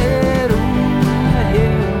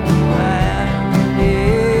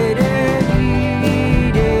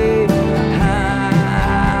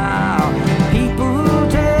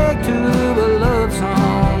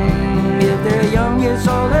 It's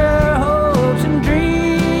all their hopes and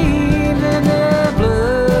dreams, and their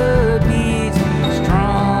blood beats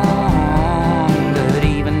strong. But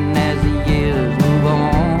even as the years move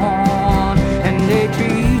on, and they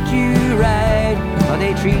treat you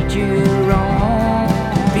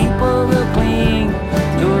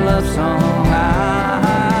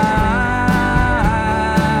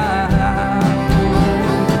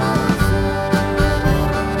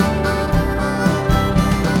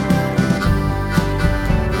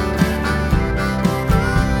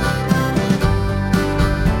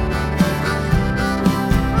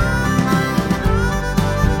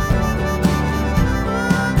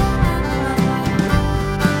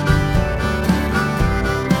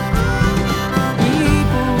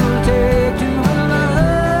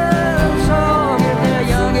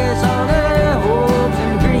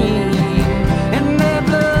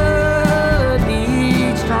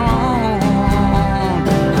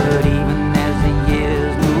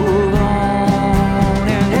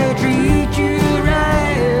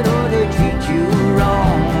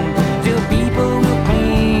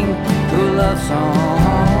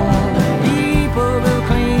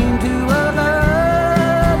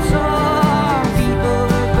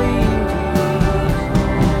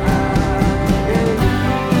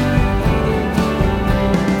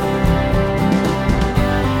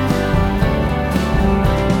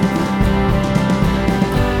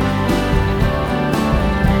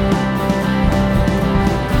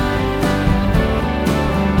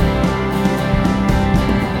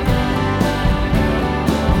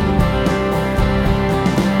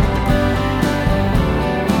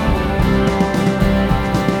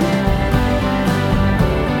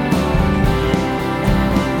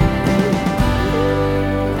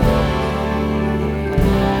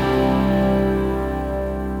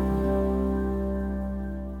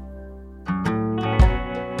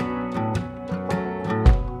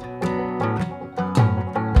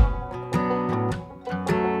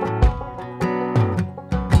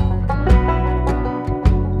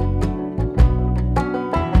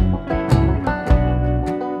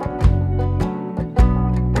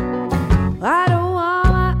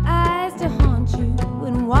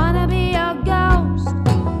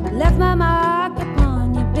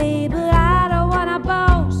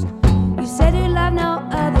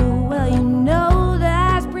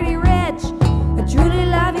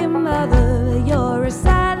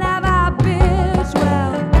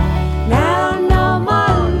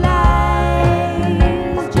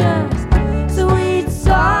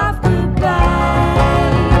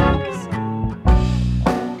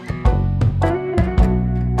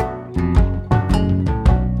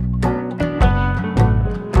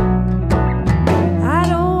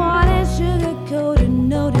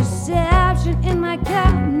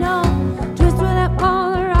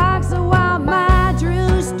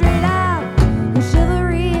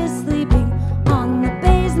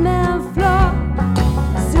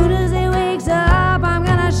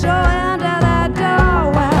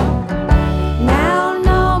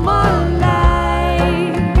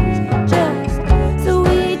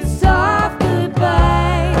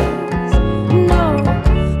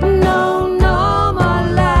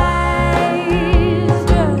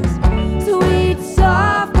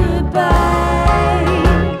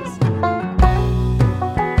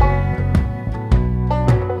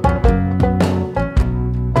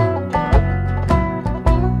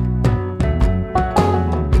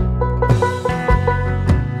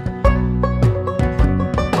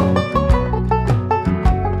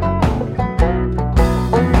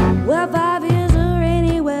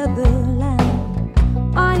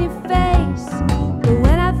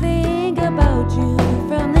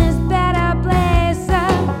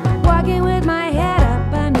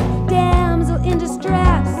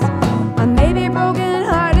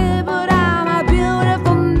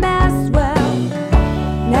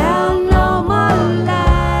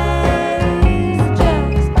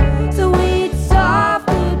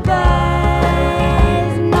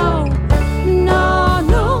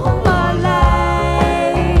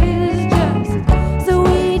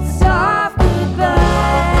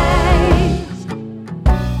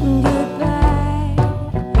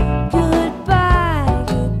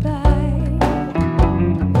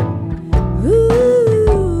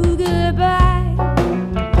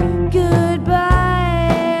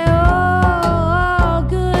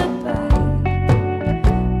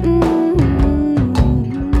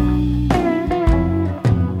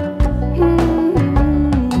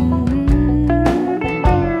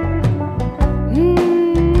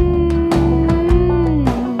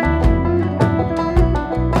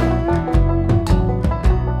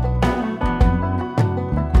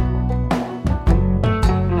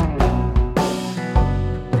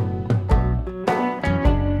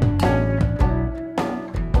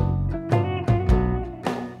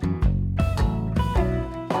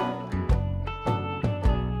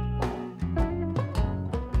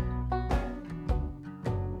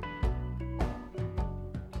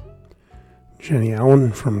Jenny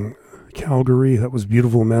Allen from Calgary. That was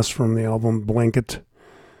Beautiful Mess from the album Blanket.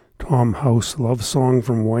 Tom House, Love Song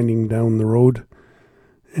from Winding Down the Road.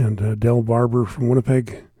 And Del Barber from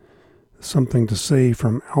Winnipeg, Something to Say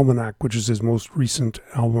from Almanac, which is his most recent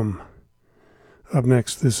album. Up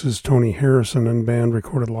next, this is Tony Harrison and band,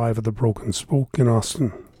 recorded live at the Broken Spoke in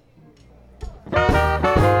Austin.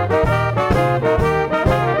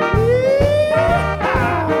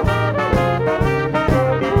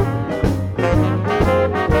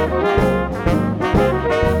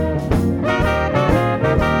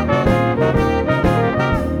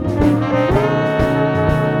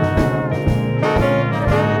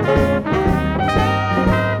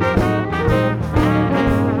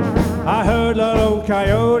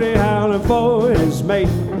 Coyote howling for his mate.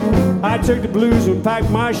 I took the blues and packed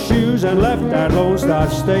my shoes and left that Lone Star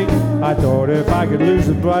State. I thought if I could lose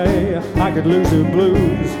the play, I could lose the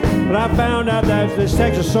blues. But I found out that this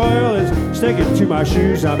Texas soil is sticking to my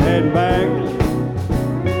shoes. I'm heading back.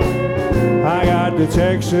 I got the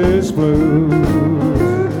Texas blues.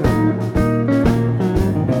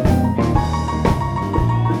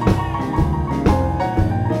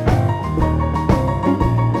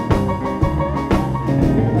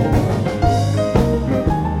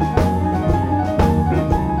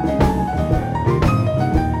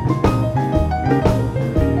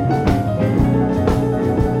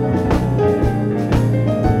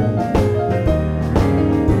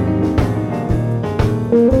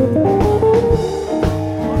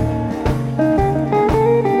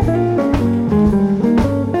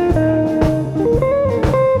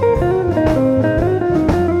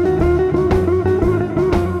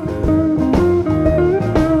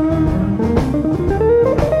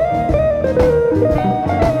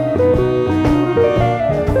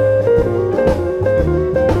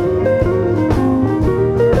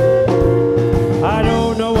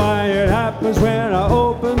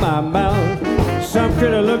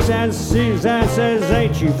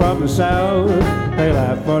 From the south, they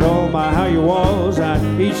laugh at all my how you walls,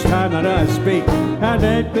 and each time that I speak, and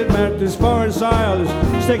it meant this foreign soil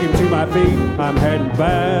is sticking to my feet. I'm heading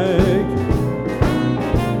back.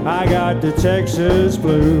 I got the Texas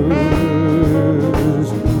blues.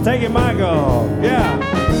 Take it, Michael. Yeah.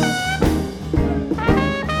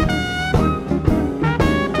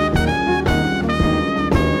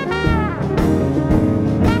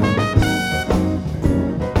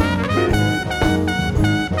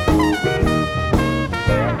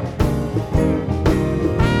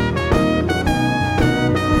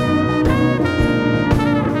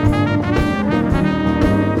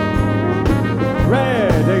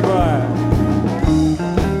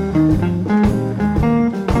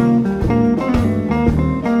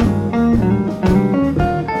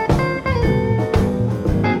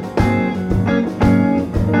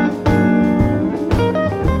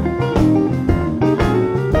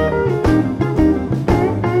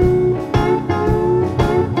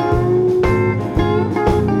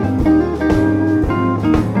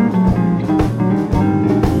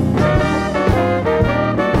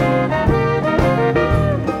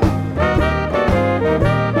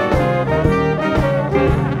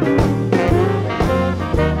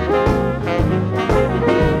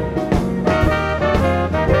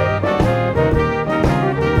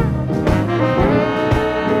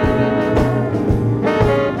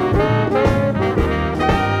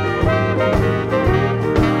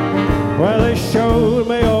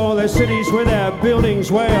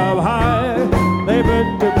 Way up high, they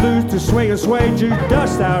put the blues to swing and sway to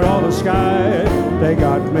dust out all the sky. They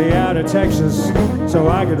got me out of Texas so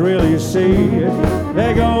I could really see.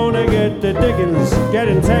 They're gonna get the dickens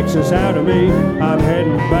getting Texas out of me. I'm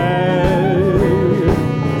heading back.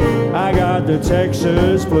 I got the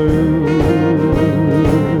Texas blues.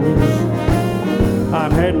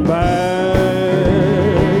 I'm heading back.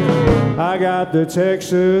 I got the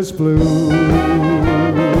Texas blues.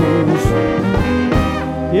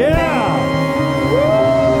 Yeah!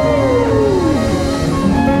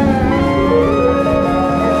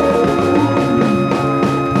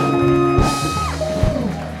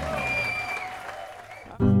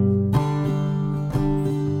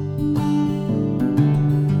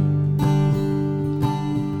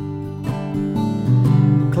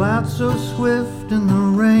 Clouds so swift and the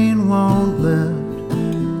rain won't lift,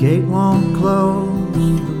 the gate won't close,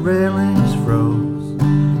 the railings froze.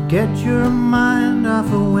 Get your mind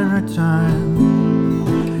off of wintertime,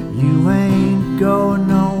 you ain't going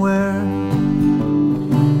nowhere.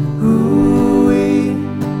 Ooh-wee,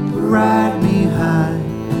 ride me high,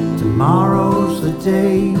 tomorrow's the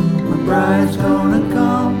day my bride's gonna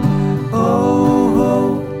come.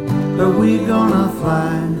 Oh, oh, are we gonna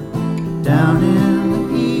fly down in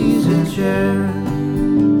the easy chair.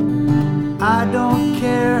 I don't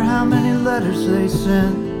care how many letters they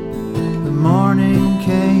sent. The morning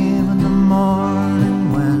came and the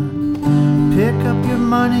morning went. Pick up your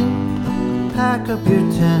money, pack up your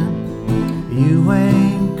tent. You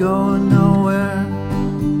ain't going nowhere.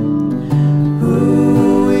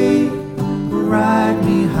 Ooh-wee, ride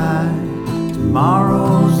me high.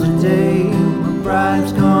 Tomorrow's the day my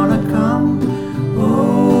bride's gonna come.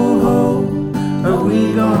 Oh, oh, are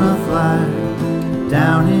we gonna fly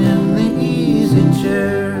down in the easy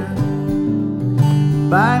chair?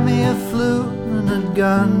 Buy me a flute and a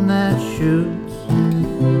gun that shoots,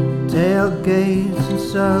 tailgates and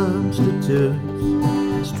substitutes.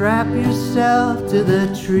 Strap yourself to the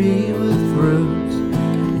tree with roots.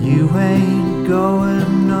 You ain't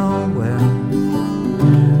going nowhere.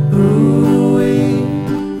 Ooh-wee,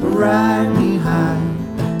 ride me high.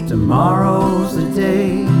 Tomorrow's the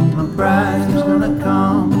day my bride's gonna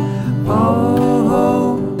come. Oh,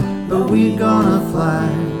 oh, are we gonna fly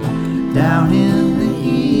down in the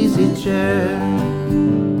easy chair?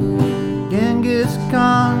 Genghis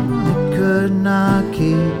Khan could not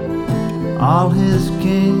keep all his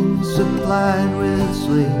kings supplied with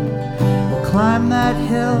sleep. Climb that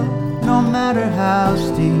hill no matter how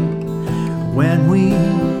steep. When we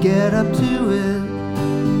get up to it,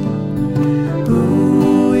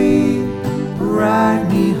 ooh-wee, ride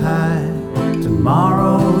me high.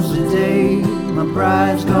 Tomorrow's the day my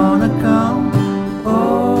bride's gonna come.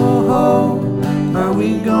 Oh, oh, are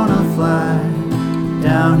we gonna fly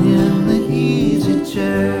down in the easy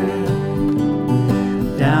chair?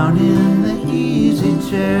 Down in the easy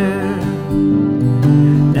chair.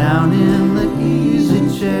 Down in the easy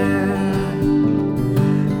chair.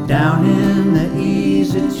 Down in the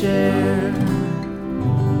easy chair.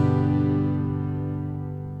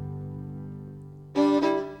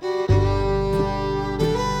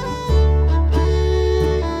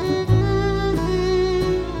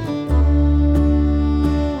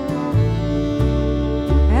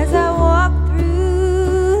 As I walk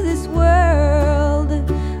through this world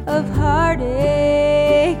of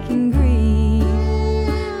heartache and grief,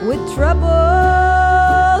 with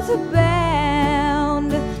troubles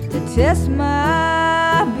abound to test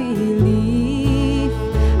my belief,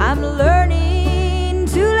 I'm learning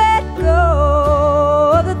to let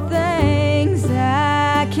go of the things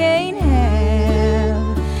I can't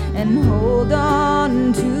have and hold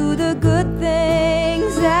on to the good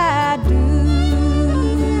things I do.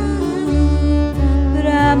 But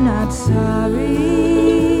I'm not sorry.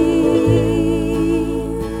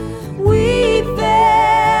 We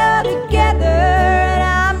fell together and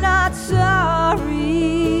I'm not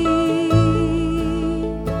sorry.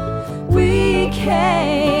 We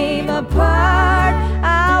came apart.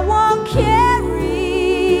 I won't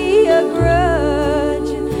carry a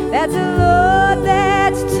grudge. That's a load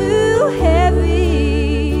that's too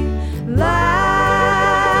heavy.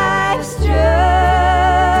 Life's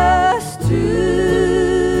just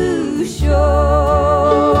too short.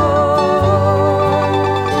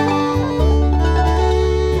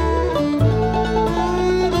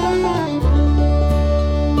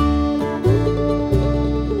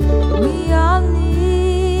 We all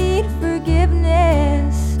need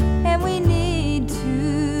forgiveness and we need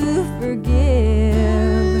to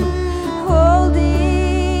forgive.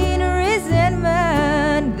 Holding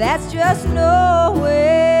resentment, that's just no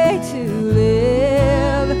way to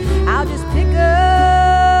live. I'll just pick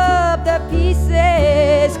up the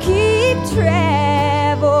pieces, keep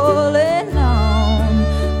traveling on,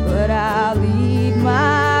 but I'll leave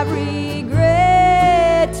my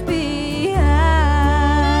regrets behind.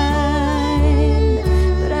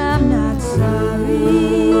 But I'm not sorry.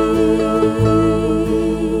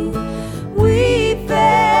 We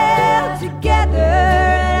fell together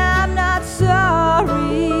and I'm not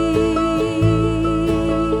sorry.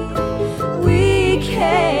 We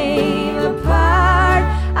came apart.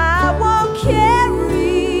 I won't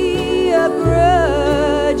carry a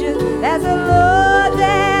grudge. That's a load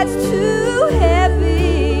that's too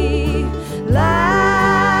heavy.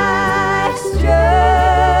 Life's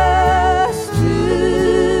just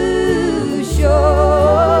too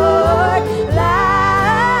short.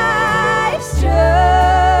 Life's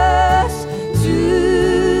just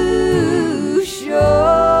too short.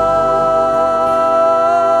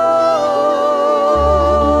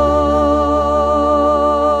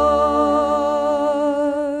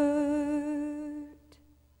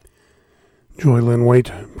 Joylyn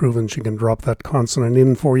White, proving she can drop that consonant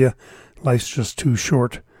in for you. Life's just too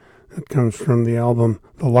short. That comes from the album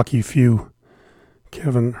The Lucky Few.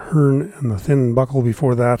 Kevin Hearn and the Thin Buckle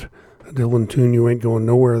before that. A Dylan tune, You Ain't Going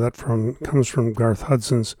Nowhere, that comes from Garth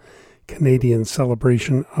Hudson's Canadian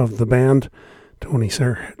celebration of the band. Tony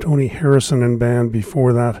Harrison and band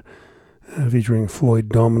before that, featuring Floyd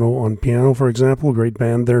Domino on piano, for example. Great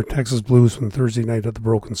band there. Texas Blues from Thursday night at the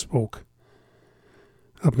Broken Spoke.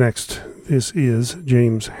 Up next, this is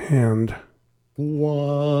James Hand.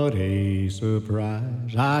 What a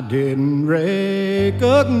surprise, I didn't recognize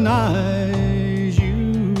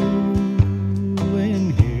you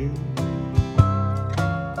in here.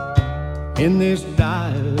 In this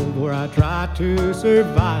dive where I try to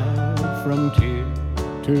survive from tear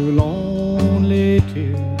to lonely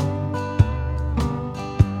tear.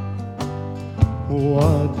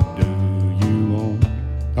 What do you want?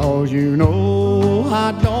 'Cause you know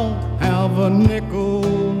I don't have a nickel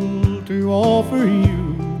to offer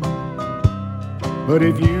you. But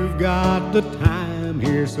if you've got the time,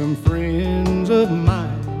 here's some friends of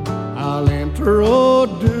mine I'll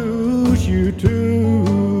introduce you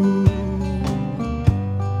to.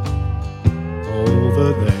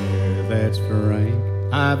 Over there, that's Frank,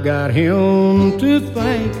 I've got him to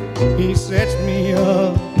thank. He sets me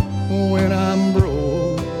up when I'm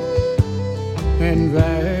broke. And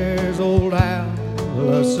there's old Al,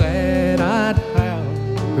 a sad-eyed pal,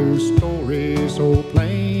 whose story so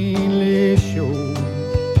plainly shows.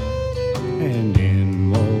 And in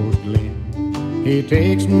Moss Glen, he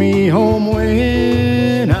takes me home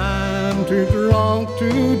when I'm too drunk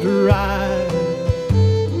to drive.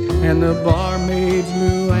 And the barmaid's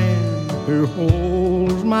Luann, who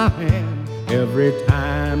holds my hand every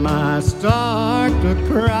time I start to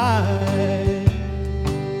cry.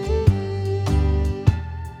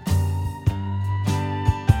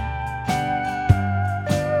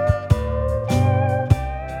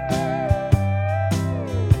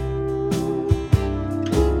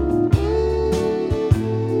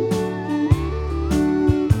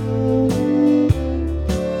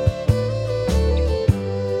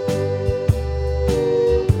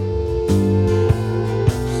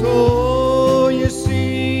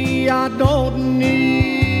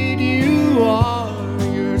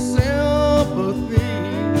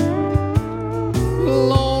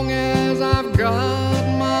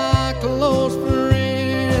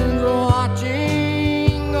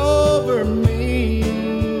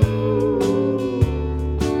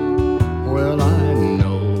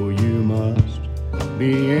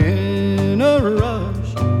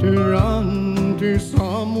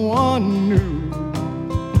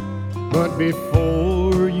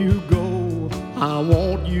 Before you go, I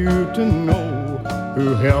want you to know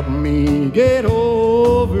who helped me get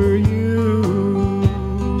over you.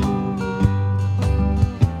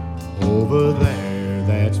 Over there,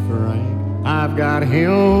 that's Frank, I've got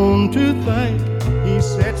him to thank. He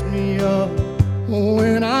sets me up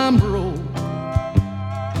when I'm broke.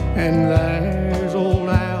 And there's old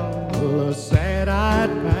Al, a sad-eyed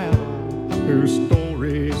pal, whose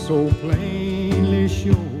story so plainly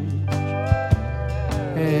shows.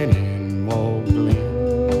 And in Moss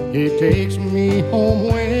Glen, he takes me home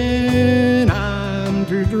when I'm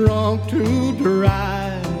too drunk to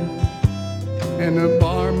drive. And the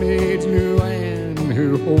barmaid's Luann,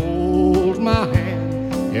 who holds my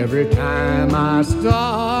hand every time I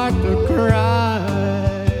start to cry.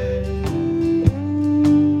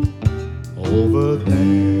 Over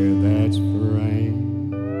there, that's Frank.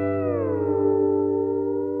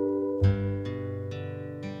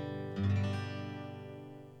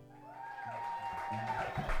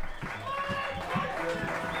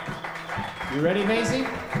 You ready, Maisie?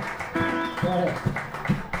 Go ahead.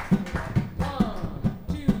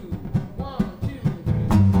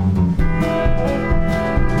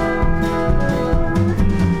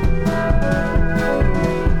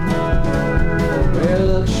 Well,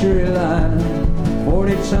 luxury liner,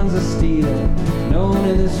 40 tons of steel. No one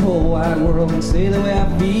in this whole wide world can say the way I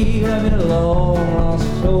feel. I've been a long lost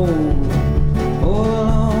soul for a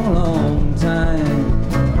long, long time.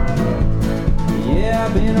 Yeah,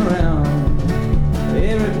 I've been around.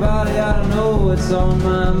 Everybody ought to know what's on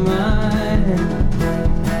my mind.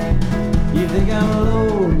 You think I'm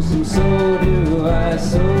lonesome, so do I,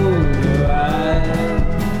 so do I.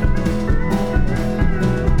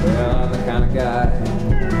 Well, I'm the kind of guy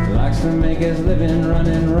who likes to make his living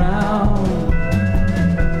running round.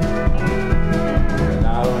 And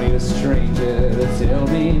I don't need a stranger to tell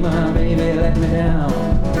me my baby let me down.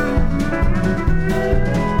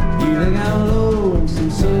 You think I'm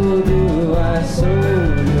lonesome, so do I, so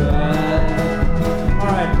do I. All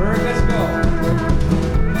right, Bert, let's go.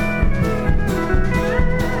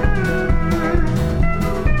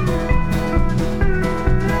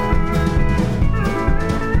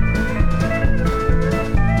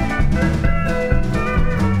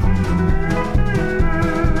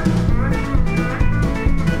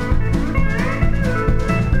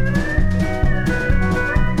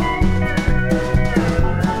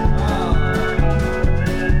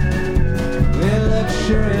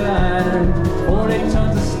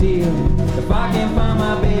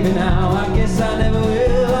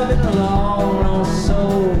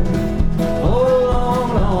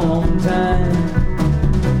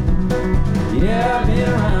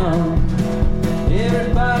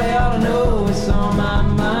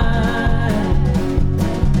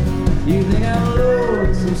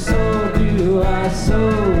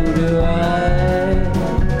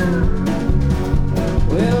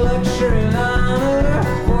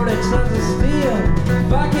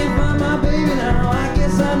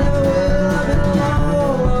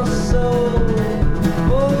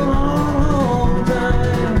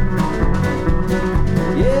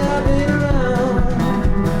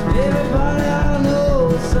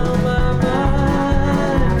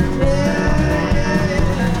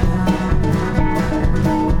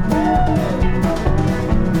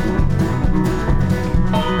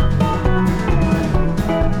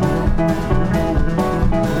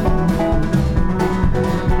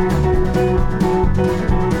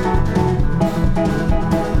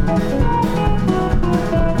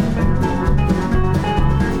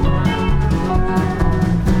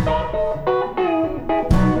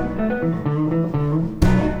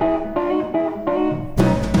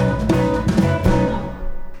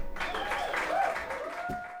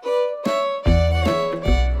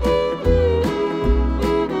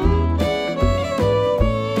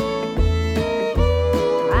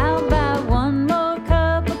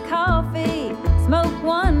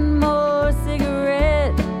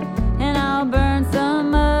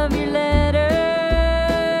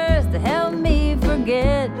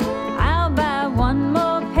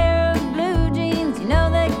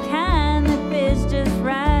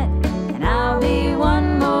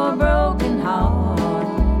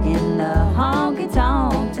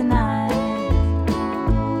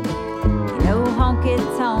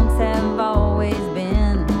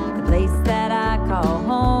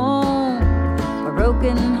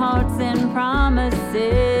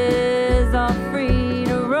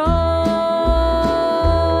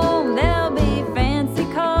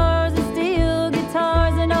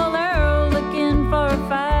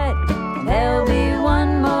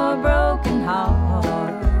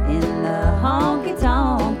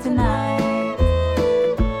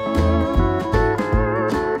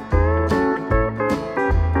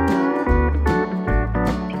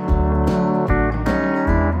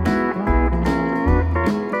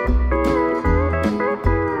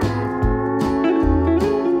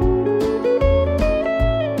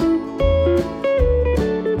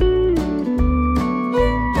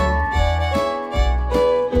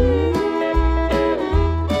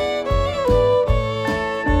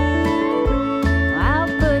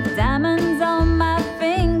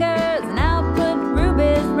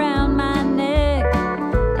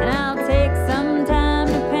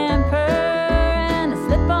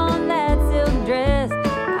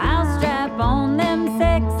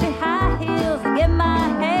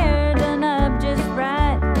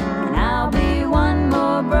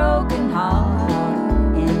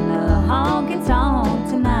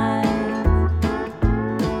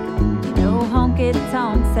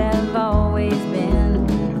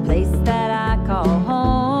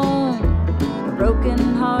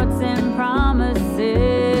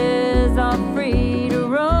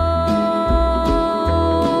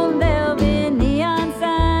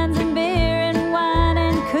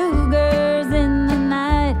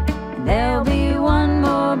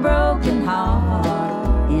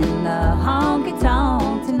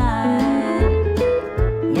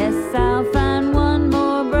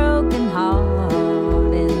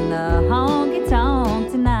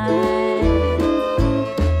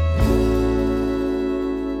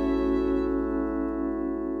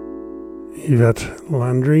 Yvette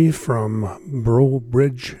Landry from Breaux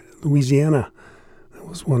Bridge, Louisiana. That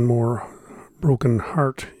was One More Broken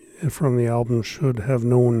Heart from the album Should Have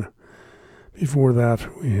Known. Before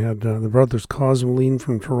that, we had the Brothers Cosmoline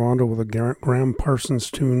from Toronto with a Graham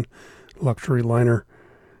Parsons tune, Luxury Liner,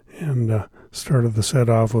 and started the set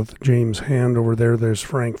off with James Hand over there. There's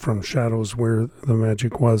Frank from Shadows Where the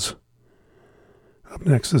Magic Was. Up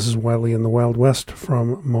next, this is Wiley in the Wild West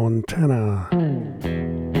from Montana.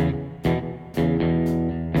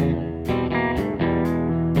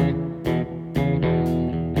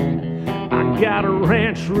 Got a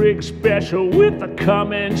ranch rig special with a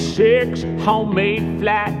Cummins 6, homemade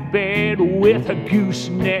flatbed with a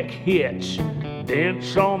gooseneck hitch.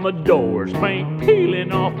 Dents on the doors, paint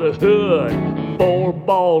peeling off the hood.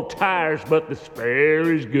 4-ball tires, but the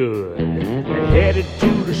spare is good. Headed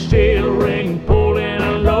to the steel ring, pulling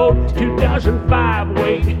a load. 2005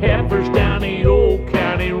 weight heifers down the old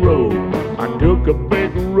county road. I took a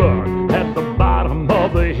big run at the bottom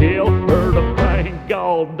of the hill. Heard a bang,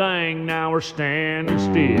 god dang, now we're standing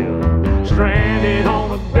still. Stranded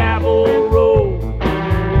on a gravel road.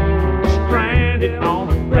 Stranded on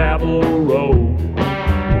a gravel road.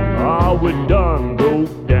 Oh, we done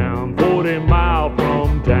broke down 40 miles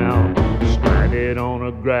from town. Stranded on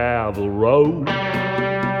a gravel road.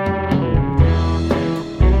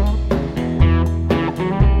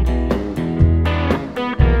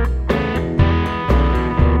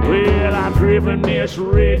 Well, I've driven this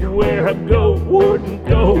rig where a goat wouldn't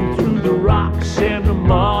go, through the rocks and the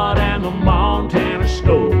mud and the Montana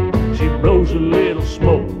snow. She blows a little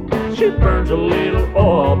smoke, she burns a little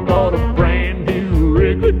oil, bought a brand new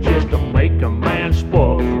rig just to make a man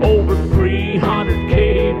spoil. Over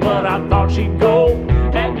 300K, but I thought she'd go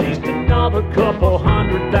at least another couple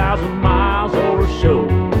 100,000 miles or so.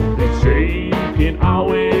 They say you can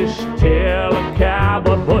always tell a cow,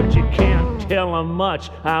 but what you can't tell her much,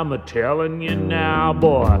 I'm a-telling you now,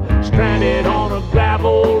 boy. Stranded on a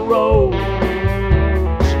gravel road.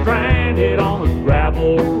 Stranded on a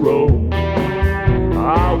gravel road.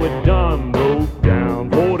 Ah, we done broke down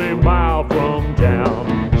 40 miles from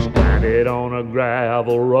town. Stranded on a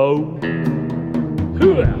gravel road.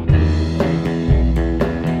 Hoo-ah.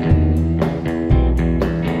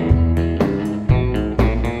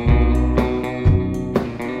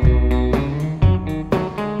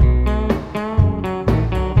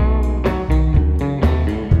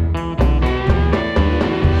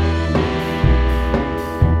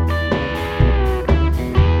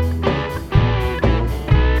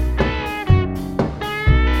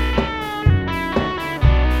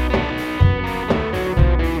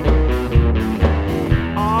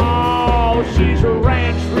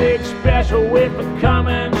 With a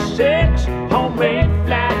Cummins 6, homemade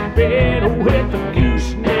flatbed with a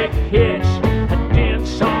gooseneck hitch.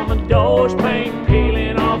 Dents on the doors, paint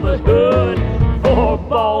peeling off the hood.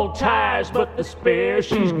 4-ball tires, but the spare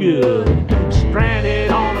she's good.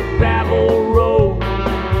 Stranded on a gravel road.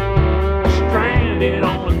 Stranded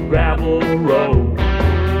on a gravel road.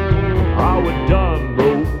 Oh, we done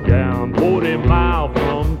broke down 40 miles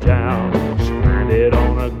from town. Stranded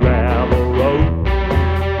on a gravel road.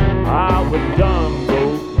 I was done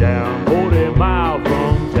broke down 40 miles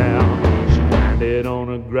from town. Stranded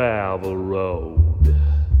on a gravel road.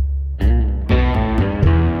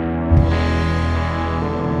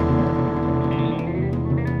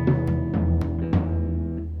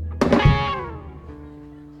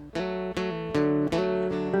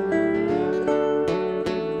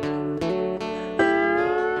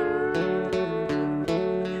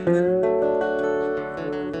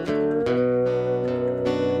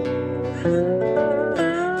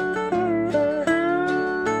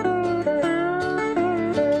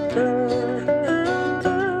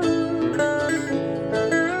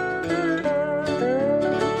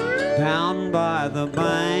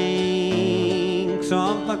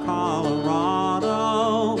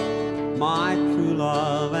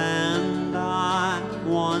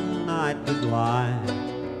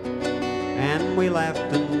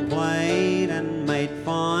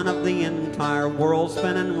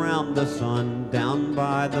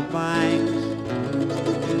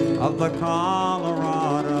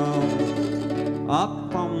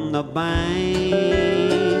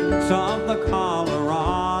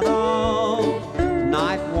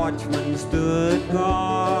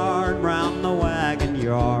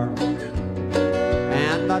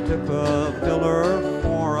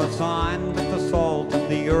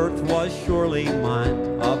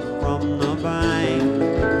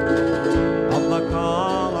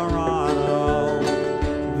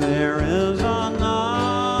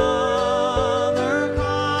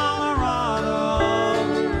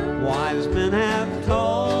 Wise men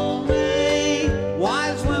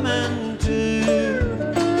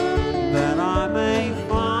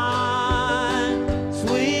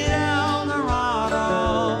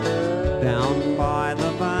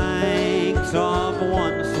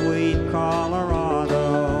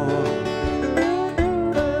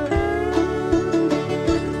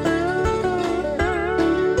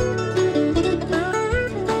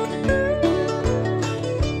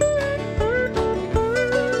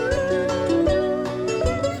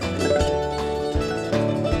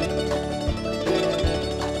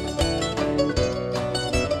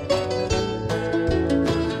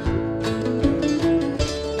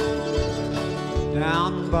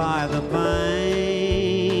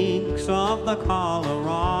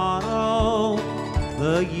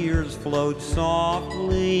flowed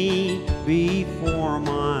softly before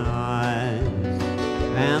my eyes,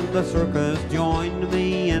 and the circus joined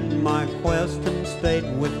me in my quest and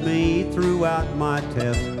stayed with me throughout my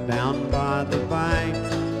test down by the bank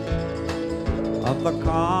of the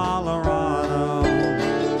Colorado.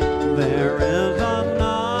 There is another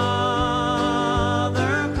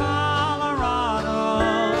Colorado.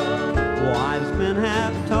 Wise men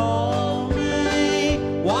have told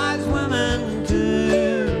me, wise women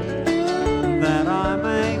too, that I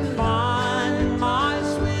may find my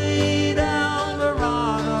sweet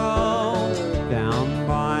Eldorado down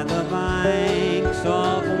by the banks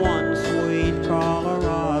of one sweet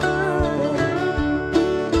Colorado.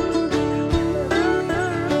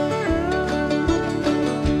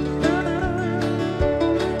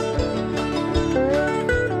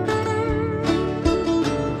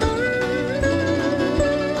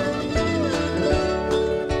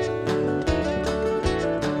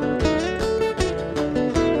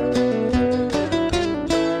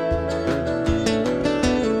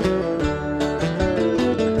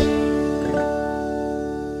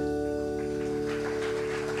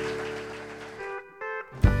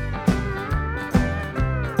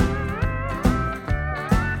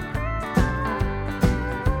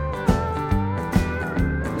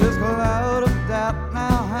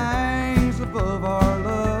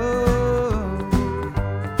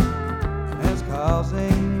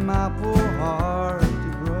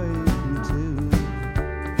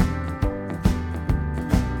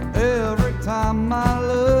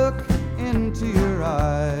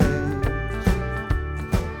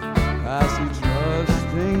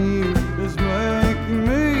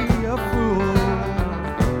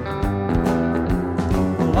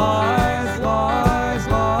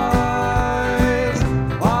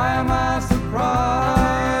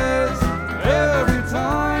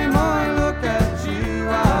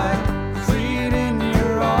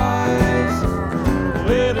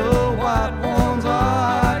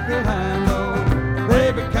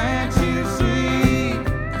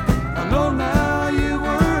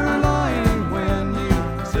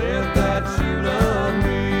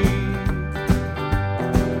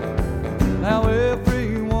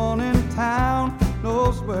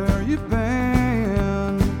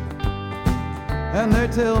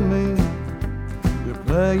 Tell me you're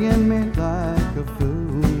playing me like a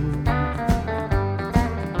fool.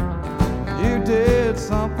 You did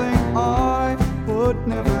something I would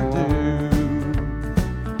never do.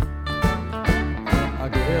 I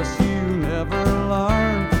guess you never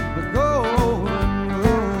learned the golden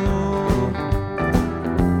rule.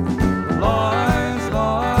 Lies,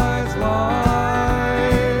 lies,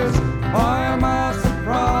 lies. Why am I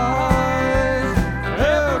surprised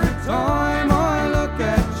every time I look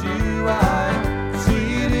at you? I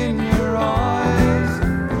see it in your eyes.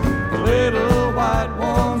 The little white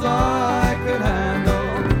ones I could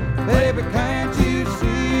handle. Baby, can't you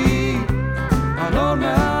see? I know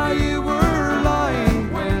now you were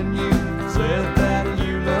lying when you said that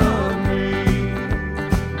you loved me.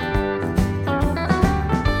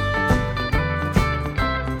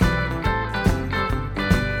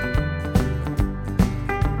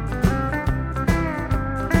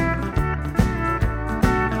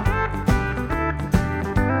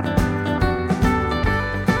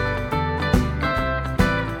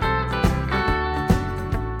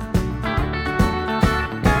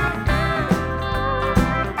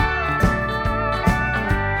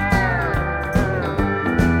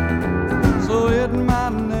 So add my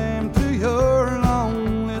name to your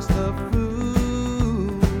long list of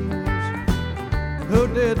fools who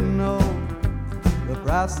didn't know the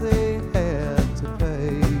price they had to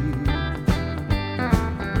pay.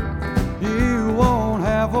 You won't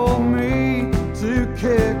have old me to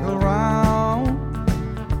kick around,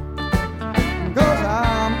 'cause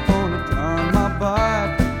I'm gonna turn my back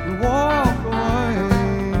and walk away.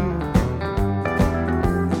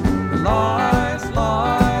 Lies,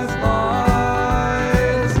 lies,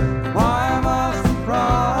 lies. Why am I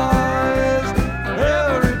surprised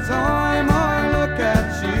every time I look at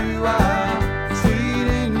you? I see it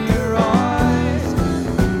in your eyes.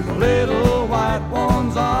 The little white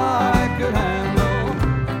ones I could handle.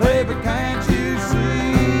 Baby, can't you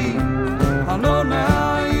see? I know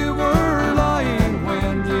now you were lying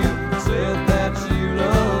when you said that you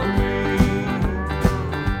loved me.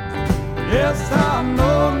 Yes, I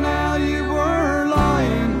know now you were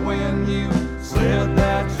lying when you said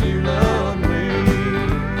that you loved me.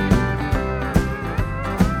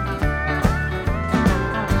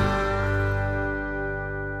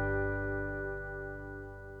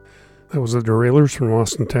 That was the Derailers from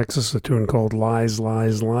Austin, Texas, a tune called Lies,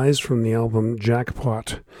 Lies, Lies from the album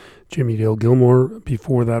Jackpot. Jimmy Dale Gilmore,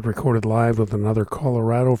 before that, recorded live with Another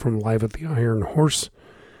Colorado from Live at the Iron Horse,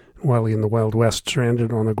 Wily in the Wild West,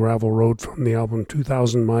 stranded on a gravel road from the album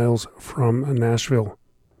 2,000 Miles from Nashville.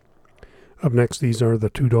 Up next, these are the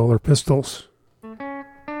 $2 Pistols.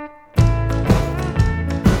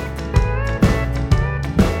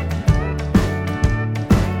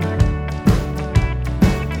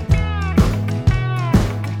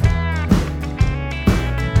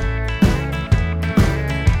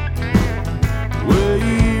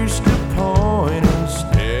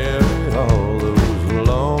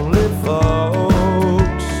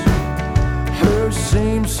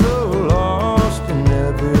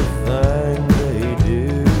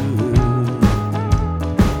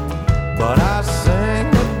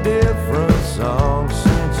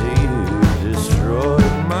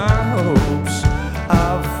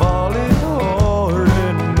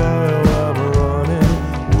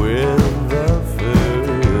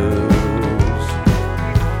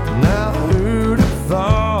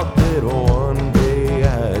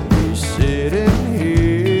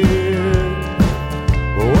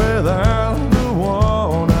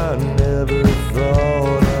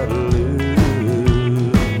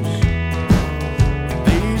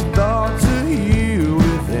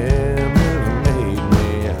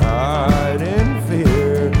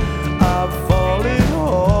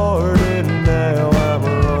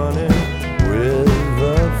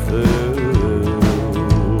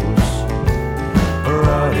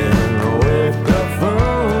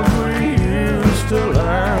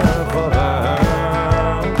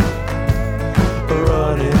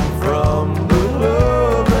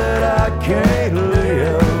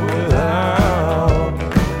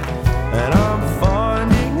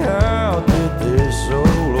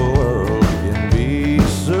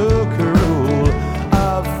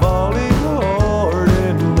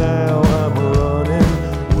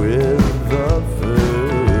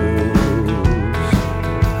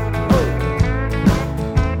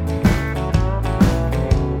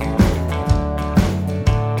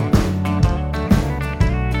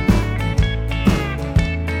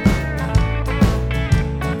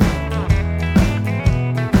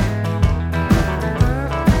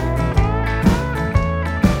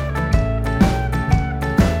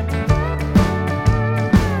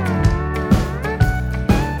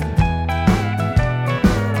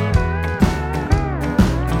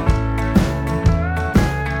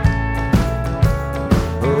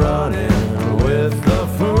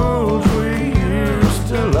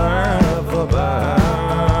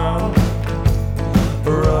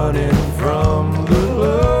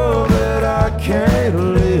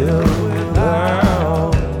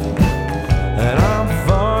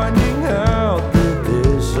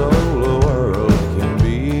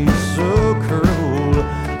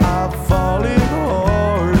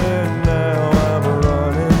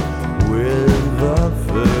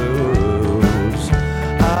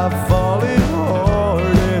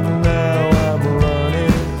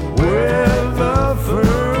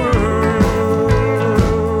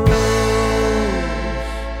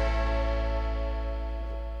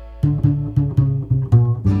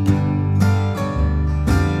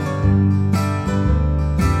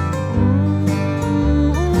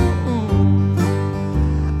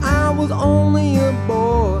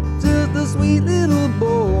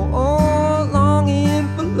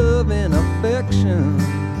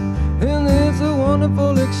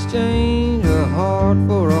 exchange a heart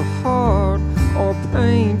for a heart, or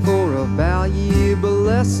pain for a valuable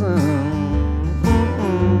lesson.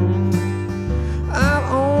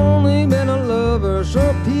 I've only been a lover a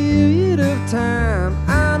short period of time.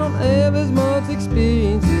 I don't have as much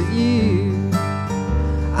experience as you.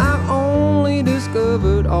 I've only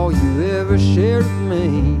discovered all you ever shared with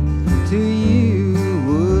me. To you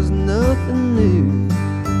was nothing new.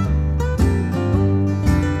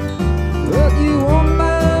 But you won't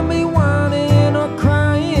find me whining or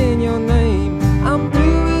crying your name. I'm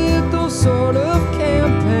through with those sort of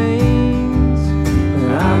campaigns.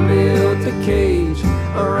 I built a cage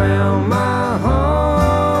around my heart.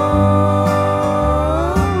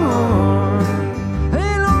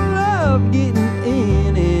 Ain't no love getting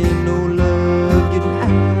in, ain't no love getting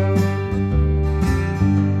out.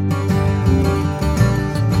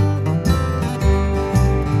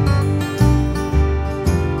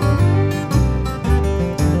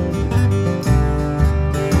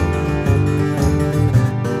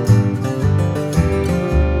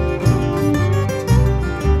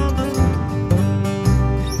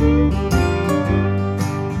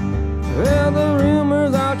 Well, the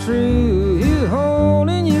rumors are true. He's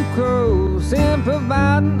holding you close and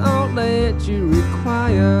providing all that you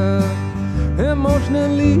require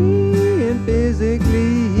emotionally.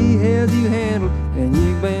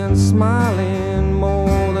 and smiling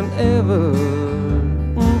more than ever.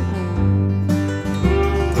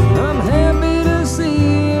 I'm happy to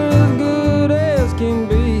see her as good as can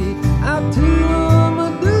be. I too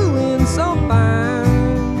am doing so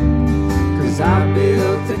fine, 'cause I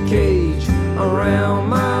built a cage around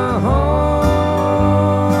my heart.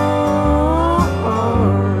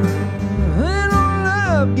 Ain't no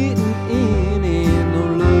love getting in, ain't no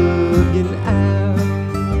love getting out.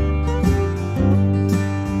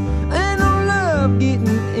 Ain't no love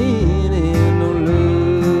getting in, ain't no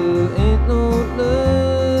love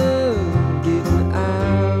getting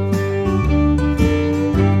out.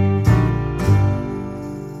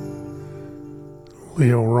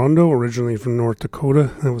 Leo Rondo, originally from North Dakota.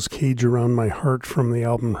 That was Cage Around My Heart from the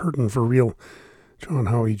album Hurtin' for Real. John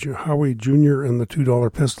Howie Jr. and the $2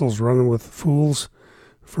 Pistols, Running with Fools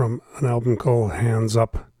from an album called Hands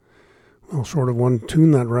Up. Well, short of one tune,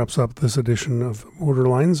 that wraps up this edition of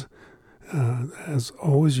Borderlines. As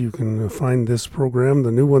always, you can find this program.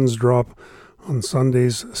 The new ones drop on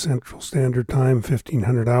Sundays, Central Standard Time,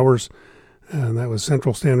 1500 hours. And that was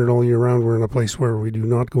Central Standard all year round. We're in a place where we do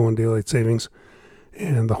not go on daylight savings.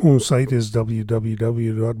 And the home site is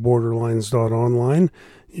www.borderlines.online.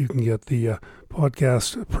 You can get the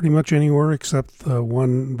podcast pretty much anywhere except the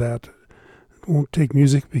one that won't take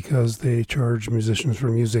music because they charge musicians for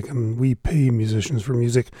music and we pay musicians for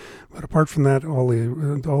music. But apart from that, all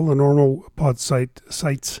the normal pod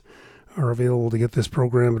sites are available to get this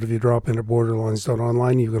program. But if you drop in at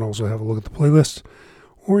borderlines.online, you can also have a look at the playlist.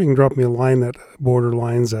 Or you can drop me a line at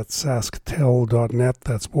borderlines@sasktel.net.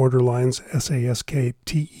 That's borderlines,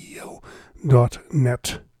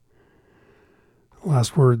 SASKTEL.net.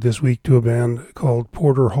 Last word this week to a band called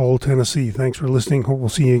Porter Hall, Tennessee. Thanks for listening. Hope we'll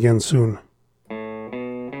see you again soon.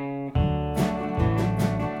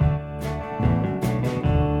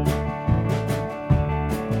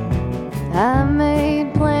 I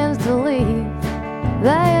made plans to leave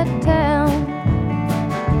that town,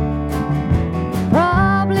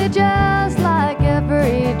 probably just like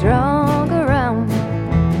every drunk around.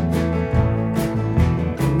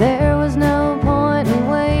 There was no point in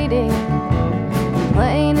waiting,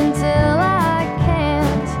 playing until I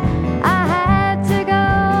can't. I had to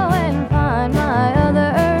go and find my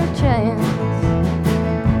other chance.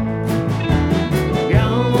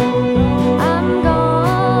 I'm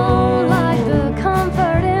gone like the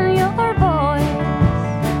comfort in your voice.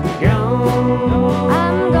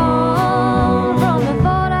 I'm gone from the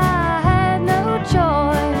thought I had no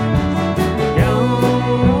choice.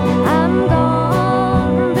 I'm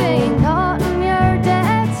gone from being caught in your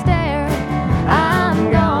dead stare.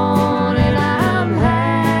 I'm gone and I'm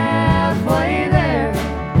halfway there.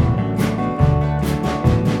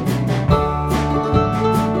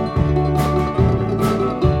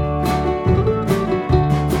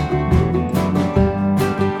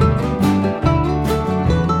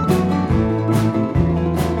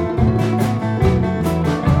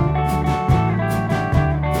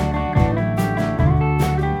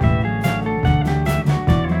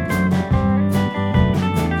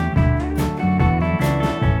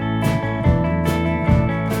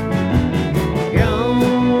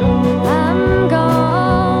 I'm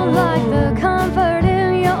gone like the comfort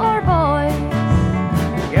in your voice.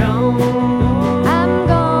 I'm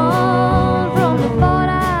gone from the thought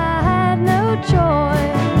I had no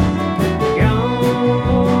choice.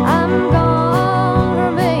 I'm gone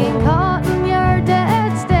from being caught in your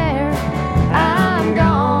dead stare. I'm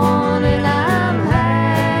gone and I'm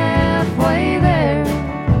halfway there.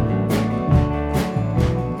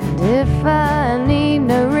 And if I need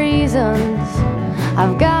no reasons,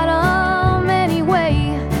 I've got 'em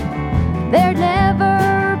anyway. There'd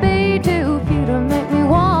never be too few to make me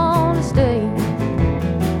want to stay.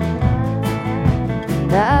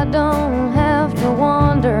 And I don't have to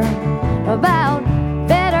wonder about